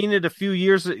I seen it a few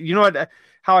years. You know what?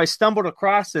 How I stumbled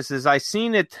across this is I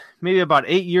seen it maybe about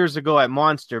 8 years ago at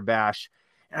Monster Bash.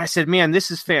 And I said, man,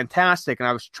 this is fantastic. And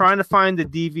I was trying to find the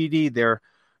DVD there.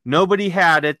 Nobody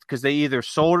had it because they either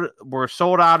were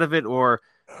sold out of it or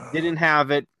didn't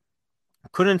have it.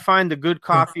 Couldn't find a good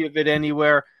copy of it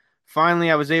anywhere.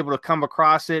 Finally, I was able to come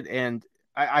across it, and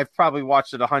I've probably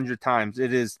watched it 100 times.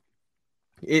 It is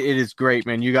great,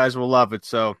 man. You guys will love it.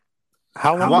 So,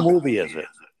 how long a movie is it?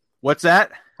 What's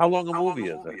that? How long a movie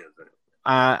is it?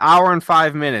 Hour and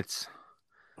 5 minutes.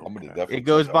 It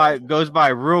goes by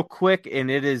real quick,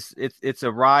 and it's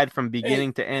a ride from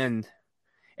beginning to end.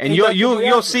 And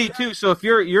you'll see too. So if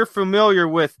you're familiar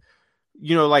with,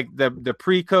 like the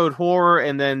pre-code horror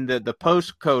and then the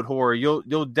post-code horror,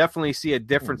 you'll definitely see a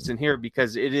difference in here,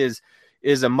 because it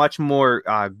is a much more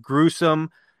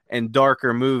gruesome and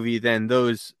darker movie than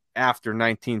those after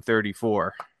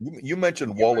 1934. You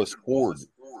mentioned Wallace Ford.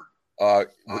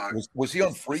 Was he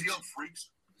on Freaks?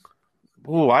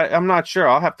 I'm not sure.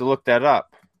 I'll have to look that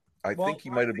up. I Well, think he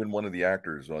might have been one of the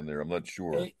actors on there. I'm not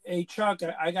sure. Hey, Chuck,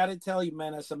 I got to tell you,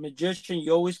 man, as a magician,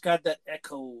 you always got that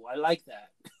echo. I like that.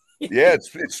 Yeah,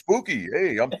 it's spooky.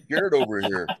 Hey, I'm scared over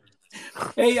here.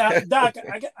 Hey, Doc,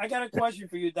 I got a question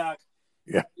for you, Doc.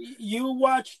 Yeah. You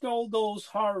watched all those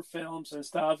horror films and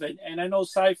stuff, and I know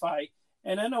sci-fi,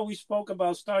 and I know we spoke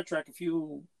about Star Trek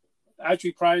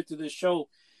actually prior to this show.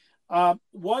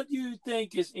 What do you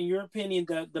think is, in your opinion,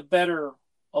 the better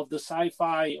of the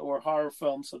sci-fi or horror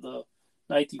films of the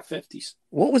 1950s?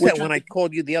 What was Which that one I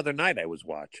called you the other night I was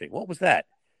watching? What was that?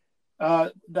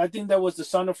 I think that was The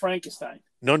Son of Frankenstein.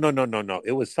 No.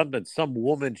 It was some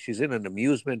woman, she's in an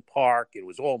amusement park. It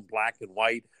was all in black and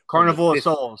white. Carnival of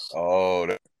Souls. Oh,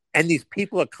 And these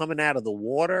people are coming out of the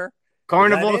water.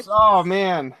 Carnival. Oh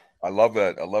man, I love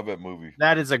that. I love that movie.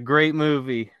 that is a great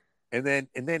movie. And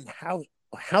then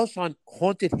House on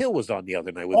Haunted Hill was on the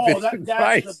other night with Vincent that's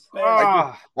Price. the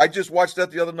best. I just watched that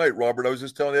the other night, Robert. I was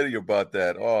just telling Eddie about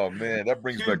that. Oh man, that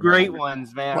brings Two back great memories.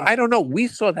 ones, man. Well, I don't know. We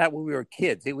saw that when we were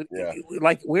kids. It would Yeah.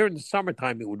 like we're in the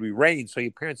summertime. It would be rain, so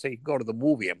your parents say you can go to the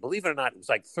movie. And believe it or not, it was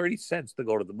like 30 cents to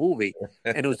go to the movie,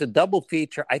 and it was a double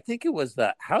feature. I think it was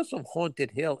the House of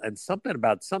Haunted Hill and something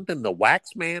the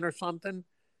Wax Man or something.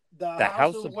 The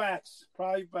House of Wax,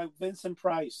 probably by Vincent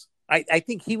Price. I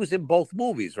think he was in both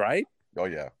movies, right? Oh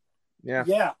yeah. Yeah.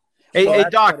 Yeah. Hey, So hey,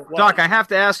 that's what it was. Doc, I have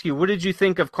to ask you, what did you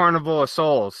think of Carnival of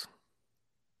Souls?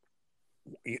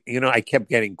 You know, I kept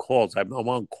getting calls. I'm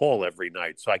on call every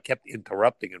night, so I kept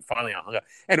interrupting, and finally I hung up.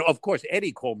 And of course,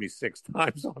 Eddie called me 6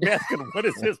 times. So I'm asking him, "What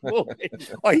is this movie?"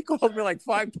 Oh, he called me like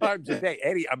 5 times a day.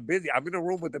 Eddie, I'm busy. I'm in a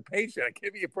room with a patient.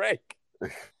 Give me a break.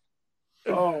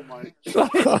 Oh my!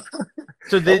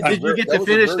 So did you get to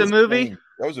finish the movie?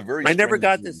 That was a very. I never strange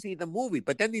got to movie. see the movie,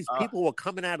 but then these people were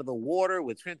coming out of the water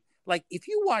with like if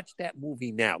you watch that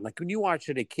movie now, like when you watched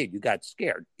it as a kid, you got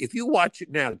scared. If you watch it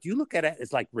now, do you look at it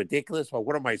as like ridiculous or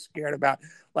what am I scared about?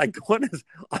 Like the one is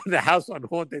on the House on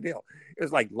Haunted Hill.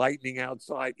 It's like lightning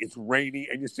outside, it's raining,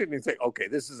 and you're sitting there saying, okay,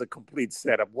 this is a complete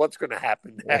setup. What's going to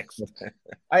happen next?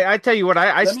 I tell you what,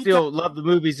 I Let me still love the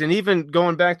movies, and even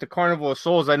going back to Carnival of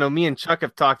Souls, I know me and Chuck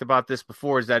have talked about this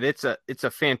before. Is that it's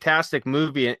a fantastic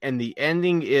movie, and the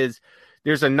ending is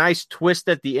there's a nice twist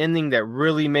at the ending that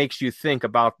really makes you think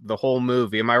about the whole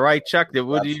movie. Am I right, Chuck?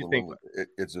 What do you think?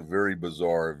 It's a very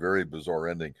bizarre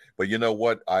ending. But you know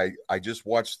what? I just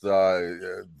watched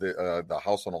the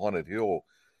House on Haunted Hill.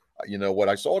 You know what?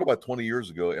 I saw it about 20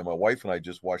 years ago, and my wife and I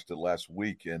just watched it last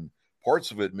week, and parts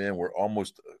of it, man, were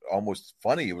almost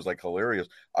funny. It was like hilarious.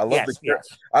 I love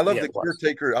the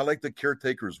caretaker. I like the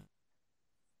caretaker's.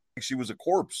 She was a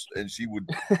corpse, and she would,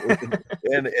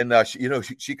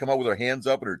 she come out with her hands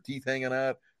up and her teeth hanging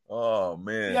out. Oh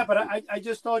man! Yeah, but I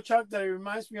just told Chuck that it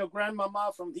reminds me of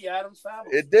Grandmama from the Addams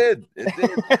Family. It did.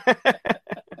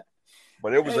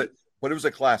 But it was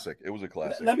a classic. It was a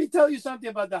classic. Let me tell you something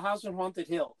about the House on Haunted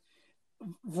Hill.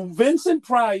 Vincent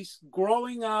Price,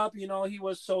 growing up, he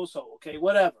was so-so. Okay,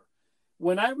 whatever.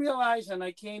 When I realized, and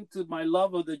I came to my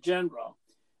love of the genre,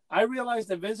 I realized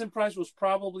that Vincent Price was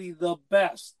probably the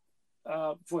best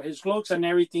for his looks and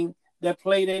everything that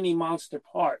played any monster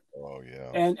part. Oh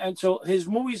yeah. And so his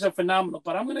movies are phenomenal.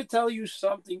 But I'm going to tell you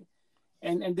something,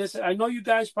 and this, I know you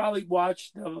guys probably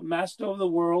watched The Master of the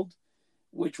World,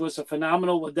 which was a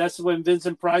phenomenal. That's when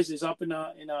Vincent Price is up in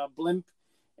a blimp,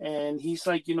 and he's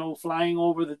like flying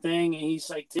over the thing, and he's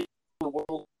like taking the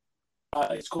world.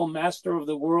 It's called Master of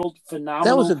the World. Phenomenal.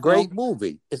 That was a great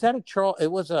movie. Is that a Charles?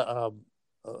 It was a.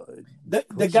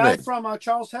 The guy from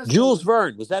Charles Heston. Jules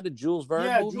Verne. Was that a Jules Verne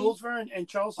movie? Yeah, Jules Verne and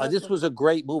Charles Heston. This was a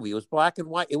great movie. It was black and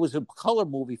white. It was a color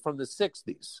movie from the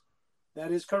 60s.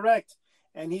 That is correct.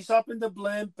 And he's up in the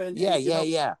blimp. And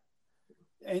yeah.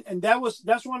 And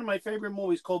that's one of my favorite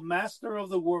movies called Master of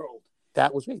the World.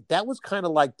 That was me. That was kind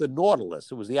of like the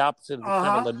Nautilus. It was the opposite of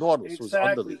kind of the Nautilus. Exactly, was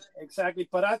under the... exactly.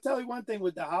 But I'll tell you one thing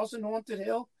with the House on Haunted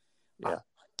Hill. Yeah.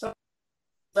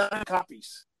 11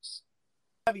 copies.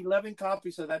 I have 11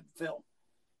 copies of that film.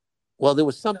 Well, there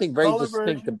was something very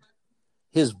distinctive.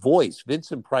 His voice,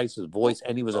 Vincent Price's voice,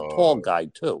 and he was a tall guy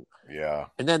too. Yeah.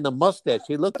 And then the mustache,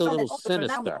 he looked a little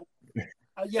sinister.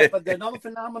 Yeah, but another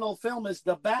phenomenal film is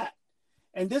The Bat.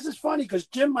 And this is funny because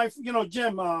Jim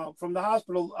from the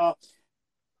hospital,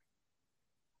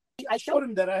 I showed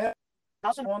him that I had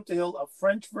House on Haunted Hill, a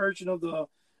French version of the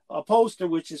poster,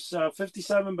 which is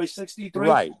 57 by 63.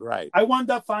 Right. I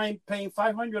wound up paying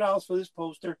 $500 for this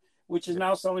poster, which is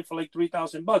now selling for like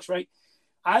 $3,000, right?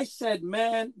 I said,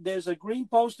 man, there's a green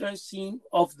poster I've seen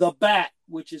of The Bat,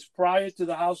 which is prior to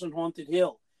the House on Haunted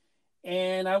Hill.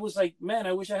 And I was like, man,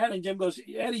 I wish I had it. And Jim goes,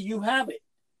 Eddie, you have it.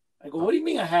 I go, what do you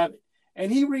mean I have it?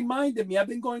 And he reminded me, I've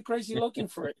been going crazy looking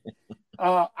for it.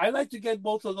 I like to get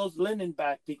both of those linen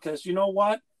back because you know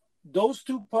what? Those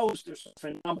two posters are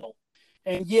phenomenal.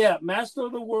 And yeah, Master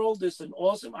of the World is an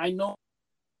awesome. I know,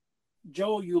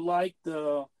 Joe, you like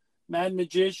the Mad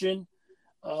Magician.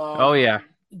 Oh yeah.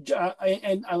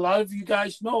 And a lot of you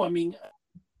guys know. I mean,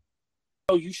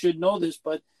 you should know this,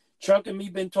 but Chuck and me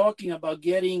been talking about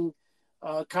getting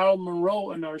Carol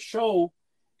Monroe on our show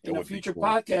in a future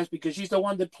podcast because she's the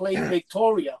one that played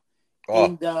Victoria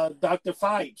in the Dr.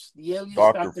 Phibes, the alias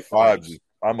Dr. Phibes.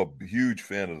 I'm a huge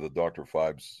fan of the Dr.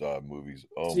 Phibes movies.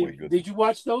 Oh, my goodness. Did you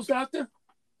watch those, Doctor?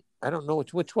 I don't know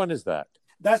which one is that.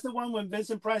 That's the one when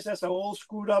Vincent Price has an old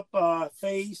screwed up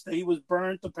face that he was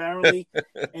burnt apparently,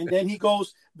 and then he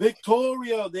goes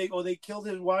Victoria. They killed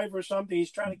his wife or something.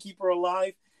 He's trying to keep her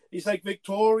alive. He's like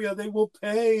Victoria. They will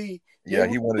pay. He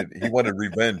wanted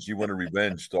revenge. He wanted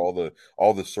revenge to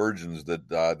all the surgeons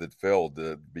that failed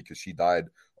because she died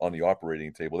on the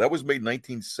operating table. That was made in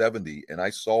 1970, and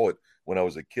I saw it when I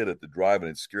was a kid at the drive,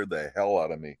 and it scared the hell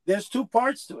out of me. There's two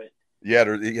parts to it. Yeah,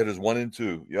 there's 1 and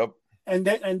 2. Yep. And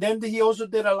then he also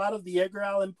did a lot of the Edgar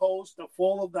Allan Poe's The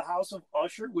Fall of the House of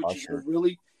Usher, which is a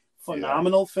really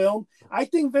phenomenal film. I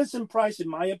think Vincent Price, in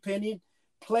my opinion,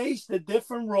 plays the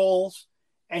different roles,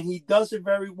 and he does it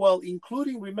very well,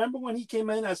 including, remember when he came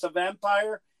in as a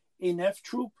vampire in F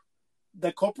Troop?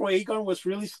 The Corporal Agarn was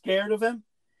really scared of him.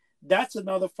 That's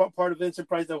another part of Vincent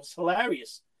Price that was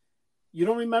hilarious. You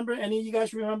don't remember? Any of you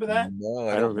guys remember that? No,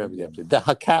 I don't remember that. The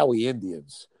Hakawi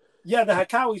Indians. Yeah, the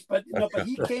Hakawis, but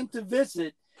he came to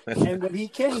visit, and when he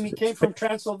came from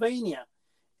Transylvania,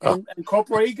 and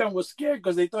Corporal Agarn was scared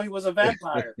because they thought he was a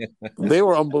vampire. They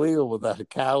were unbelievable, the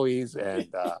Hakawis, and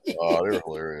they were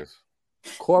hilarious.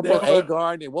 Corporal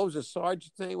Agarn, and what was the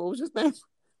sergeant's name? What was his name?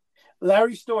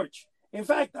 Larry Storch. In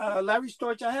fact, Larry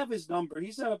Storch, I have his number.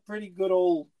 He's a pretty good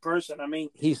old person. I mean,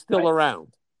 he's still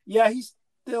around. Yeah, he's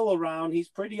still around. He's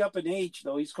pretty up in age,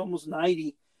 though. He's almost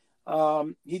 90.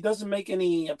 He doesn't make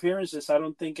any appearances, I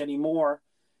don't think, anymore.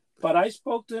 But I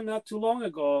spoke to him not too long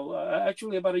ago,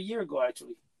 actually about a year ago,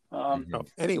 actually.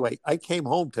 Anyway, I came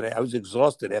home today. I was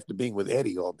exhausted after being with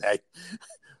Eddie all day.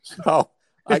 So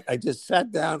I just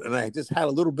sat down and I just had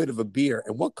a little bit of a beer.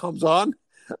 And what comes on?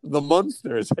 The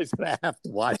Munsters. I said, I have to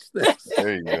watch this.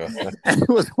 There you go. And it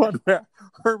was one where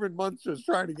Herman Munster is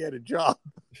trying to get a job.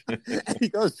 And he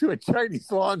goes to a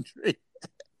Chinese laundry.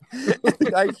 The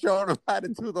guy showing him how to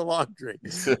do the laundry.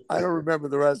 I don't remember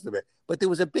the rest of it. But there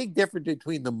was a big difference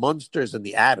between the Munsters and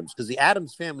the Addams, because the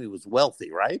Addams family was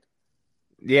wealthy, right?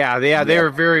 Yeah, they were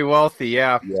very wealthy,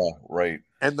 yeah. Yeah, right.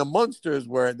 And the Munsters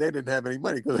they didn't have any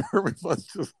money because Herman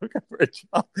Munster was looking for a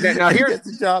job. Now he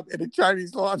gets a job in a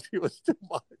Chinese laundry was too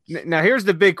much. Now here's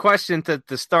the big question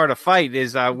to start a fight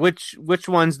is which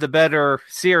one's the better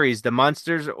series, the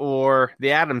Munsters or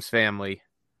the Addams Family?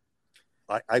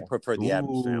 I prefer the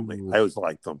Addams Family. I always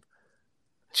liked them.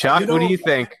 Chuck, what do you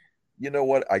think? You know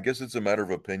what? I guess it's a matter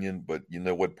of opinion, but you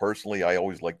know what? Personally, I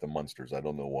always like the Munsters. I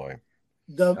don't know why.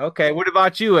 Okay, what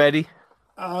about you, Eddie?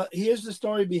 Here's the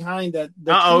story behind that.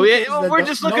 We're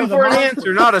just looking for an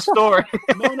answer, not a story.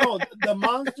 No, the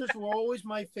Monsters were always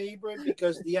my favorite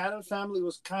because the Addams Family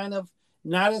was kind of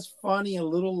not as funny, a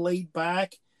little laid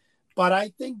back. But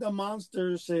I think the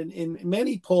Monsters in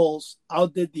many polls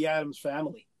outdid the Addams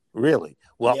Family. Really?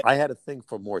 Well, yeah. I had a thing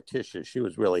for Morticia. She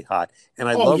was really hot. And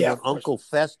I loved when Uncle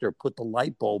Fester put the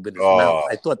light bulb in his mouth.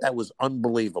 I thought that was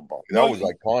unbelievable. That was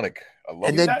iconic. I love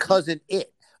and then Cousin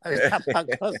It. I mean, how about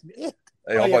Cousin It?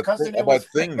 Hey, how about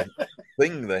Thing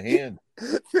the hand?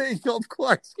 Thing, of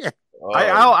course, yeah.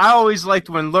 I always liked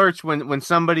when Lurch, when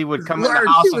somebody would come in the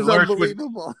house and Lurch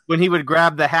when he would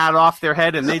grab the hat off their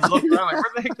head and they'd look around like, where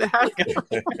the heck the hat go?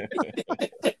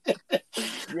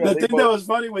 The thing that was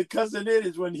funny with Cousin It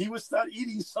is when he would start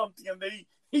eating something and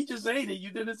he just ate it. You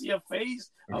didn't see a face,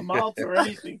 a mouth, or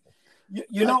anything.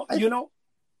 You know.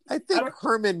 I think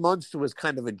Herman Munster was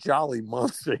kind of a jolly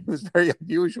monster. He was very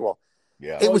unusual.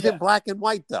 Yeah. It was in black and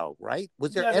white, though, right?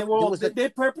 Was there? Yeah, they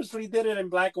purposely did it in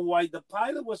black and white. The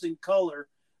pilot was in color,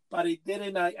 but it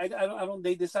didn't. I don't.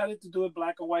 They decided to do it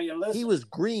black and white. Unless he was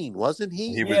green, wasn't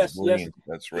he? He was green. Yes.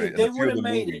 That's right. They would have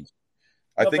made it.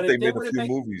 I think they made a few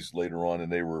movies later on,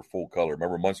 and they were full color.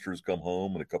 Remember, Monsters Come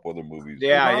Home and a couple other movies.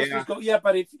 Yeah.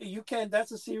 But if you can't,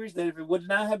 that's a series that if it would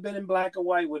not have been in black and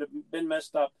white, would have been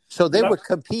messed up. So they were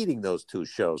competing, those two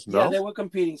shows. No, yeah, they were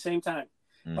competing same time.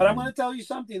 Mm-hmm. But I'm going to tell you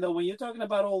something though. When you're talking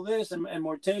about all this and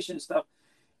Morticia and stuff,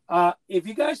 if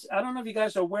you guys, I don't know if you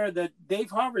guys are aware that Dave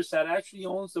Harborside actually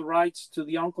owns the rights to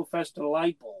the Uncle Fester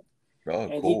light bulb. Oh,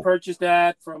 and cool. He purchased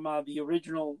that from the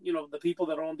original, the people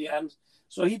that owned the Addams.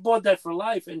 So he bought that for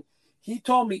life. And He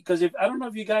told me, because if I don't know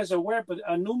if you guys are aware, but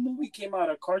a new movie came out,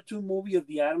 a cartoon movie of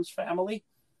the Addams Family.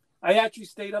 I actually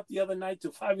stayed up the other night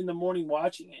till 5 a.m.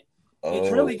 watching it.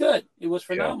 It's really good. It was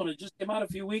phenomenal. Yeah. It just came out a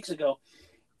few weeks ago.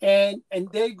 And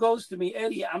Dave goes to me,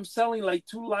 Eddie, I'm selling like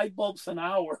 2 light bulbs an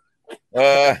hour.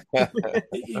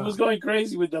 He was going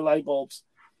crazy with the light bulbs.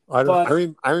 I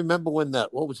remember when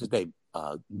what was his name?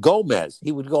 Gomez.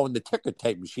 He would go in the ticker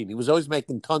tape machine. He was always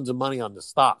making tons of money on the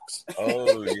stocks.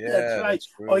 Oh, yeah. That's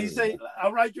right. Oh, he say,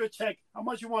 I'll write you a check. How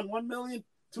much you want? 1 million?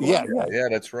 Yeah,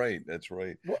 that's right. That's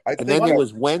right. And then there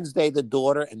was Wednesday, the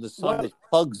daughter, and the son was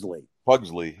Pugsley.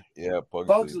 Pugsley.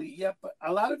 Pugsley, yeah. But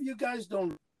a lot of you guys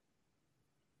don't.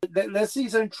 Let's see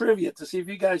some trivia to see if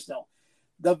you guys know.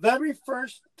 The very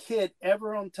first kid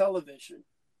ever on television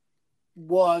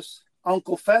was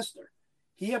Uncle Fester.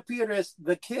 He appeared as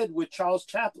the kid with Charles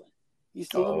Chaplin. He's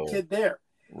the little kid there.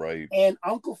 Right. And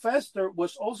Uncle Fester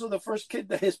was also the first kid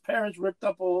that his parents ripped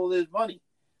up all his money.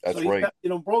 That's so he right.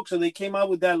 got, broke. So they came out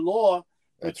with that law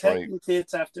protecting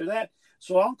kids after that.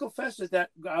 So Uncle Fester, that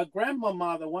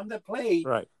grandmama, the one that played,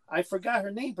 I forgot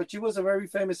her name, but she was a very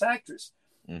famous actress.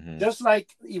 Mm-hmm. Just like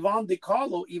Yvonne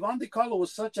DiCarlo. Yvonne DiCarlo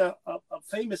was such a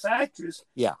famous actress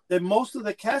that most of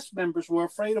the cast members were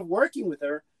afraid of working with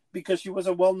her because she was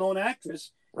a well-known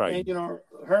actress. Right. And,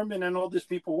 Herman and all these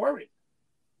people worried.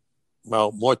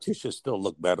 Well, Morticia still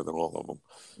looked better than all of them.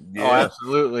 Yeah. Oh,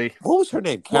 absolutely. What was her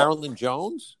name? Carolyn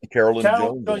Jones? Carolyn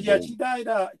Jones. No, yeah, she died.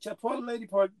 Poor lady,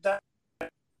 died.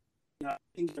 I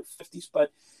think in her 50s.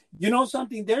 But you know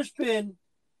something? There's been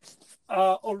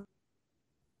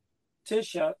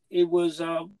Tisha. It was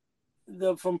Ed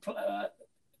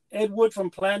Wood from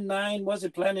Plan 9. Was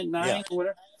it Planet 9 or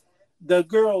whatever? The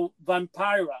girl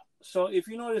Vampira. So if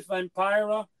you notice,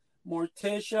 Vampira,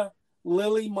 Morticia,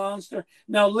 Lily Monster.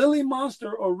 Now, Lily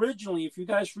Monster originally, if you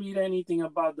guys read anything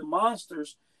about the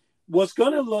monsters, was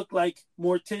going to look like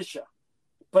Morticia.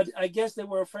 But I guess they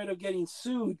were afraid of getting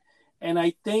sued. And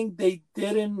I think they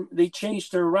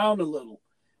changed her around a little.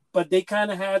 But they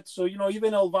kind of had, so,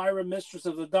 even Elvira, Mistress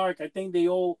of the Dark, I think they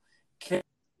all kept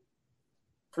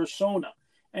persona.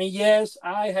 And yes,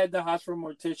 I had the hots for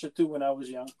Morticia too when I was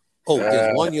young. Oh,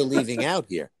 there's one you're leaving out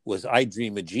here, was I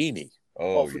Dream of Jeannie.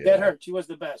 Oh, forget her. She was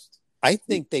the best. I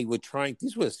think they were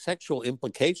these were sexual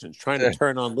implications, trying to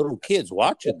turn on little kids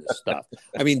watching this stuff.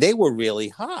 I mean, they were really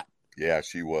hot. Yeah,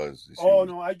 she was.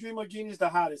 No, I Dream of Jeannie's the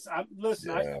hottest.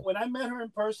 When I met her in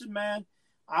person, man,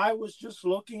 I was just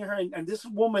looking at her, and this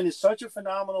woman is such a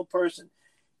phenomenal person.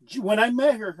 When I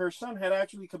met her, her son had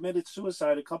actually committed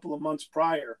suicide a couple of months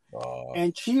prior.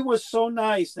 And she was so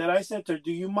nice that I said to her,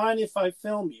 do you mind if I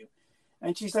film you?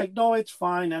 And she's like, no, it's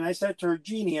fine. And I said to her,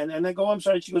 Jeannie, and I go, I'm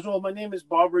sorry. She goes, oh, my name is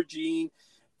Barbara Jean.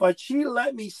 But she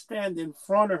let me stand in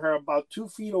front of her about 2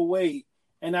 feet away.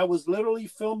 And I was literally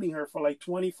filming her for like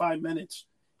 25 minutes.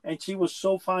 And she was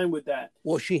so fine with that.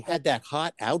 Well, she had that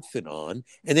hot outfit on.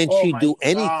 And then she'd do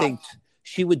anything.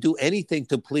 She would do anything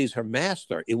to please her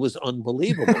master. It was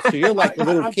unbelievable. So you're like a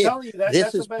little kid.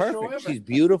 This is perfect. She's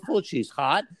beautiful. She's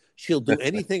hot. She'll do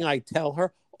anything I tell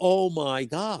her. Oh, my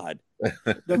God.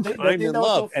 I'm in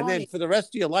love. So and then for the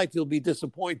rest of your life, you'll be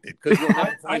disappointed because you'll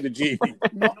never find a Jeannie.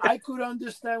 No, I could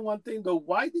understand one thing, though.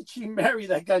 Why did she marry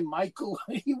that guy, Michael?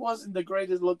 He wasn't the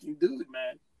greatest looking dude,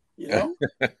 man.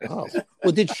 Oh.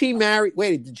 Well, did she marry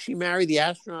the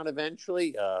astronaut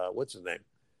eventually? What's his name?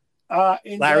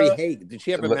 Larry Hagen. Did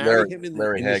she ever marry him in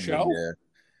the show? Yeah.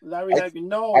 Larry Hagen.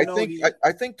 No,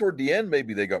 I think toward the end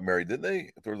maybe they got married, didn't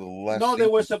they? Toward the last season. They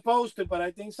were supposed to, but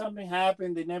I think something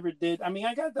happened. They never did. I mean,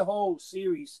 I got the whole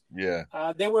series. Yeah.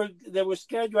 They were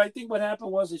scheduled. I think what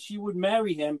happened was that she would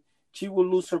marry him, she would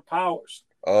lose her powers.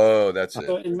 Oh, that's it.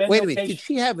 Wait a minute. Did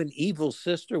she have an evil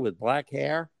sister with black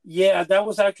hair? Yeah, that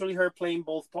was actually her playing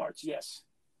both parts. Yes.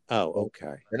 Oh,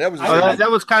 okay. And that was that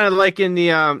was kind of like in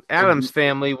the Addams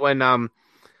Family when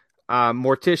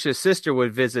Morticia's sister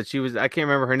would visit. I can't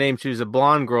remember her name. She was a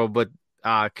blonde girl, but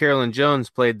Carolyn Jones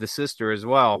played the sister as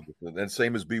well. And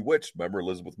same as Bewitched. Remember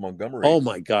Elizabeth Montgomery? Oh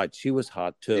my God, she was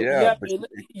hot too. Yeah.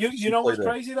 You know what's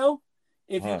crazy though?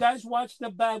 If you guys watch The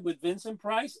Bad with Vincent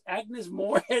Price, Agnes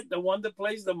Moorehead, the one that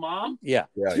plays the mom, she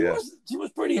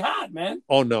was pretty hot, man.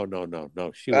 Oh no,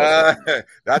 she wasn't.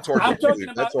 That's hard I'm to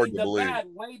believe. That's hard to believe. Bad,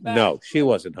 way back. No, she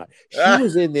wasn't hot. She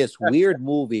was in this weird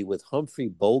movie with Humphrey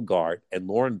Bogart and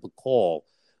Lauren Bacall,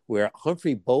 where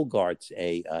Humphrey Bogart's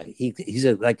he's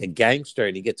like a gangster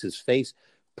and he gets his face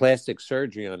plastic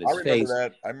surgery on his face. I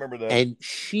remember that. And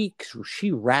she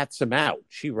rats him out.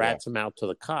 She rats him out to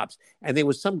the cops. And there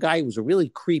was some guy who was a really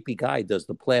creepy guy, does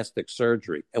the plastic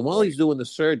surgery. And while he's doing the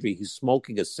surgery, he's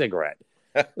smoking a cigarette.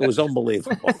 It was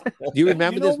unbelievable. Do you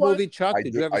remember this movie, Chuck?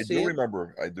 Did you ever see it?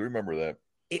 I do remember that.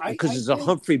 because it's a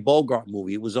Humphrey Bogart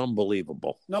movie. It was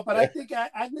unbelievable. No, but I think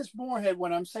Agnes Moorehead,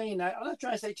 when I'm saying that, I'm not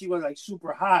trying to say she was like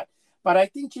super hot, but I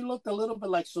think she looked a little bit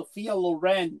like Sophia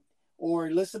Loren or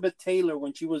Elizabeth Taylor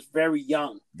when she was very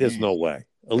young. There's no way.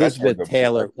 Elizabeth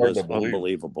Taylor was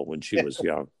unbelievable when she was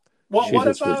young. What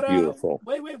was about beautiful.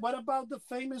 Wait, what about the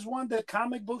famous one that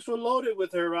comic books were loaded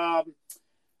with her?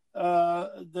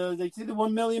 They did the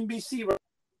 1 million BC.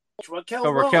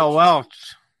 Raquel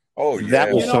Welch. Oh, yeah.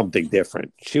 That was something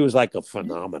different. She was like a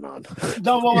phenomenon.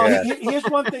 No, well, here's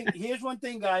one thing. Here's one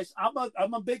thing, guys.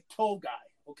 I'm a big toe guy.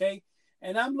 Okay.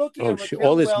 And I'm looking at Raquel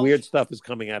all this Welch. Weird stuff is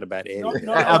coming out about Eddie.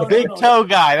 A big toe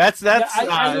guy. That's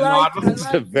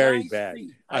very bad.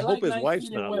 I hope his wife's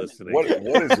not listening. What is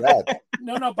that?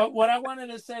 No, but what I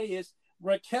wanted to say is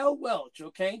Raquel Welch,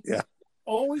 okay? Yeah.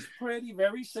 Always pretty,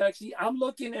 very sexy. I'm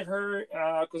looking at her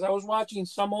because I was watching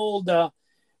some old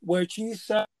where she's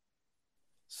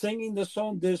singing the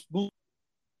song "This Blue."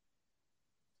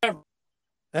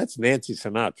 That's Nancy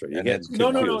Sinatra. You're getting no,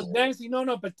 Nancy,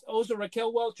 no, but also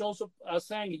Raquel Welch also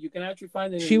sang it. You can actually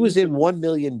find it. She was in 1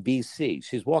 million BC.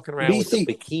 She's walking around with a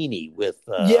bikini with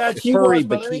she furry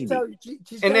was,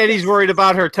 bikini. And Eddie's worried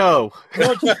about her toe.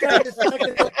 No, she's got this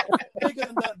bigger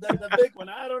than the big one.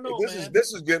 I don't know.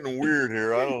 This is getting weird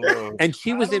here. I don't know. And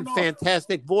she was in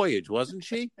Fantastic Voyage, wasn't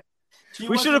she?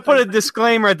 We should have put a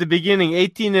disclaimer at the beginning: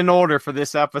 18 and older for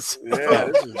this episode. Yeah,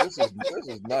 this is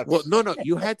nuts. Well, no,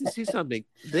 you had to see something.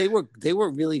 They were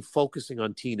really focusing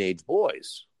on teenage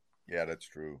boys. Yeah, that's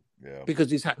true. Yeah, because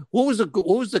what was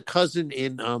the cousin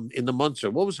in the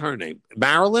Munster? What was her name?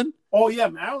 Marilyn. Oh yeah,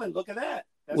 Marilyn. Look at that.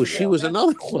 She was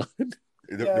another one.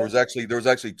 There was actually 2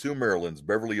 Marilyns: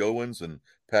 Beverly Owens and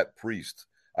Pat Priest.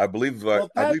 I believe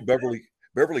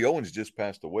Beverly Owens just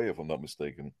passed away, if I'm not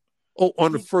mistaken. Oh,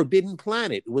 on the Forbidden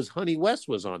Planet, it was Honey West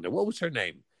was on there. What was her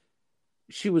name?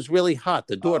 She was really hot.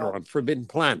 The daughter on Forbidden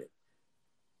Planet.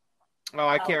 Oh,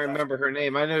 I can't remember her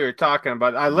name. I know you're talking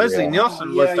about. Leslie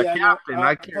Nielsen was the captain.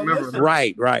 I can't remember. Listen,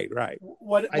 right.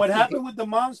 What happened with the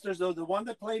Monsters, though? The one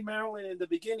that played Marilyn in the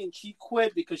beginning, she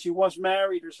quit because she was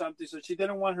married or something, so she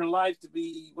didn't want her life to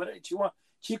be what she want.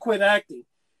 She quit acting.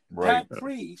 Right. Pat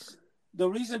Priest. The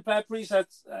reason Pat Priest has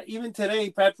even today,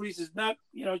 Pat Priest is not.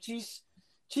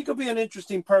 She could be an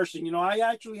interesting person. I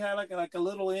actually had like a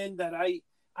little in that I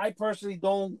personally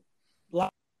don't like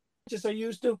as I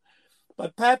used to.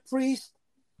 But Pat Priest,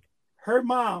 her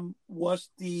mom was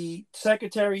the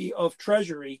Secretary of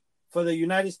Treasury for the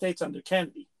United States under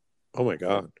Kennedy. Oh my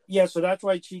God. Yeah, so that's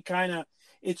why she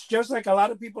it's just like a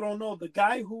lot of people don't know. The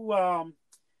guy who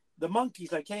the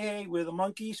Monkees, like hey, we're the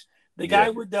Monkees. The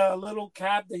guy with the little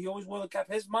cap that he always wore the cap,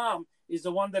 his mom is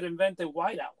the one that invented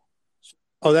Whiteout.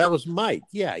 Oh, that was Mike.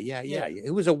 Yeah.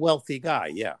 He was a wealthy guy.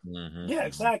 Yeah. Mm-hmm. Yeah,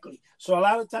 exactly. So a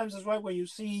lot of times that's why when you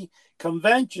see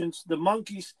conventions, the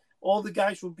Monkees, all the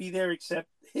guys will be there except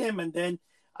him. And then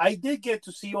I did get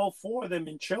to see all 4 of them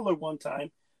in Chiller one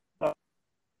time.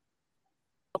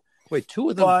 Wait, 2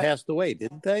 of them passed away,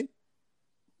 didn't they?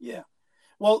 Yeah.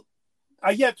 Well,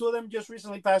 2 of them just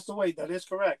recently passed away. That is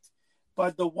correct.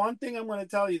 But the one thing I'm going to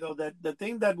tell you, though, that the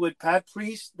thing that with Pat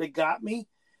Priest that got me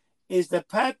is that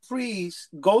Pat Priest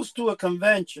goes to a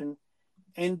convention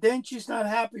and then she's not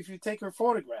happy if you take her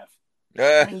photograph.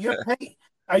 And you're paying.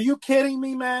 Are you kidding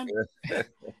me, man?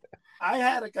 I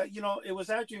had it was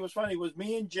funny. It was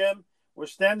me and Jim were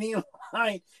standing in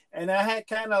line and I had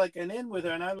kind of like an in with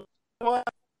her and I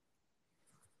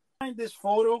find this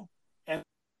photo and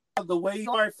the way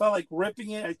you are, I felt like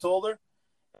ripping it. I told her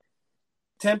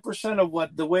 10%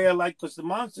 of the way I like, because The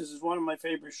Monsters is one of my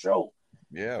favorite shows.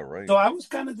 Yeah, right. So I was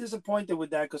kind of disappointed with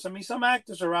that because, some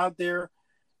actors are out there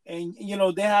and,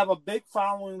 they have a big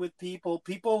following with people.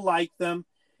 People like them.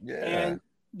 Yeah. And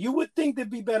you would think they'd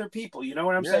be better people. You know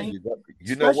what I'm saying?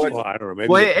 You know what? Well, I don't know.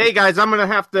 Maybe hey, guys, I'm going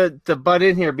to have to butt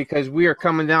in here because we are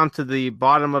coming down to the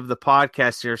bottom of the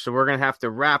podcast here. So we're going to have to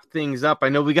wrap things up. I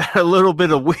know we got a little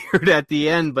bit of weird at the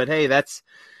end, but hey, that's...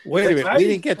 Wait a minute. We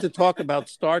didn't get to talk about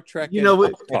Star Trek. We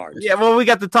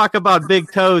got to talk about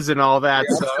big toes and all that.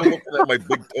 Yeah, I'm looking at my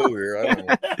big toe here. I don't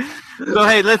know. So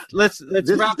hey, let's this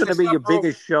is going to be your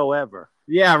biggest show ever.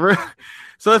 Yeah.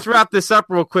 So let's wrap this up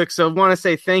real quick. So I want to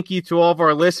say thank you to all of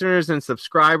our listeners and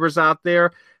subscribers out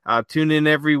there. Tune in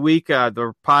every week.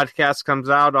 The podcast comes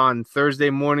out on Thursday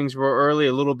mornings real early,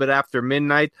 a little bit after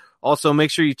midnight. Also,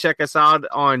 make sure you check us out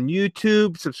on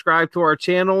YouTube, subscribe to our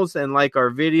channels, and like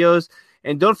our videos.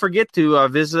 And don't forget to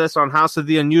visit us on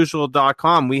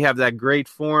houseoftheunusual.com. We have that great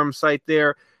forum site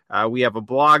there. We have a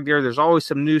blog there. There's always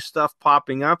some new stuff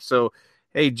popping up. So,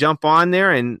 hey, jump on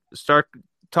there and start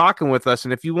talking with us.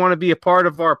 And if you want to be a part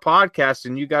of our podcast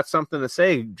and you got something to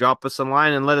say, drop us a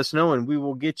line and let us know, and we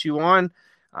will get you on.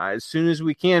 as soon as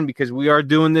we can, because we are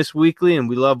doing this weekly and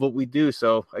we love what we do.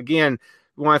 So again,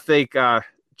 we want to thank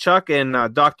Chuck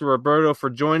and Dr. Roberto for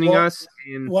joining us.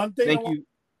 And one thing thank you.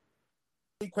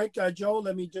 Quick, Joe,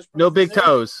 let me just no big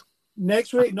toes.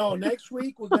 Next week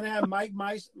we're gonna have Mike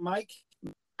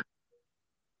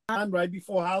on right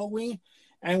before Halloween,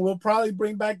 and we'll probably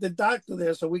bring back the doctor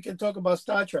there so we can talk about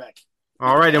Star Trek.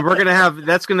 All right, and we're going to have –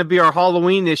 that's going to be our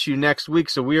Halloween issue next week.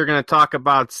 So we are going to talk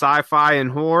about sci-fi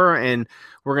and horror, and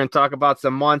we're going to talk about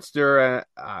some monster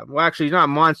well, actually not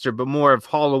monster, but more of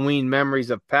Halloween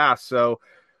memories of past. So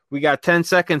we got 10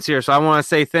 seconds here. So I want to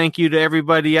say thank you to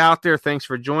everybody out there. Thanks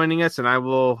for joining us, and I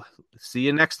will see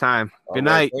you next time. Good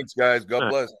night. Thanks, guys. God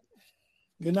bless.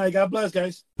 Good night. God bless,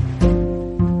 guys.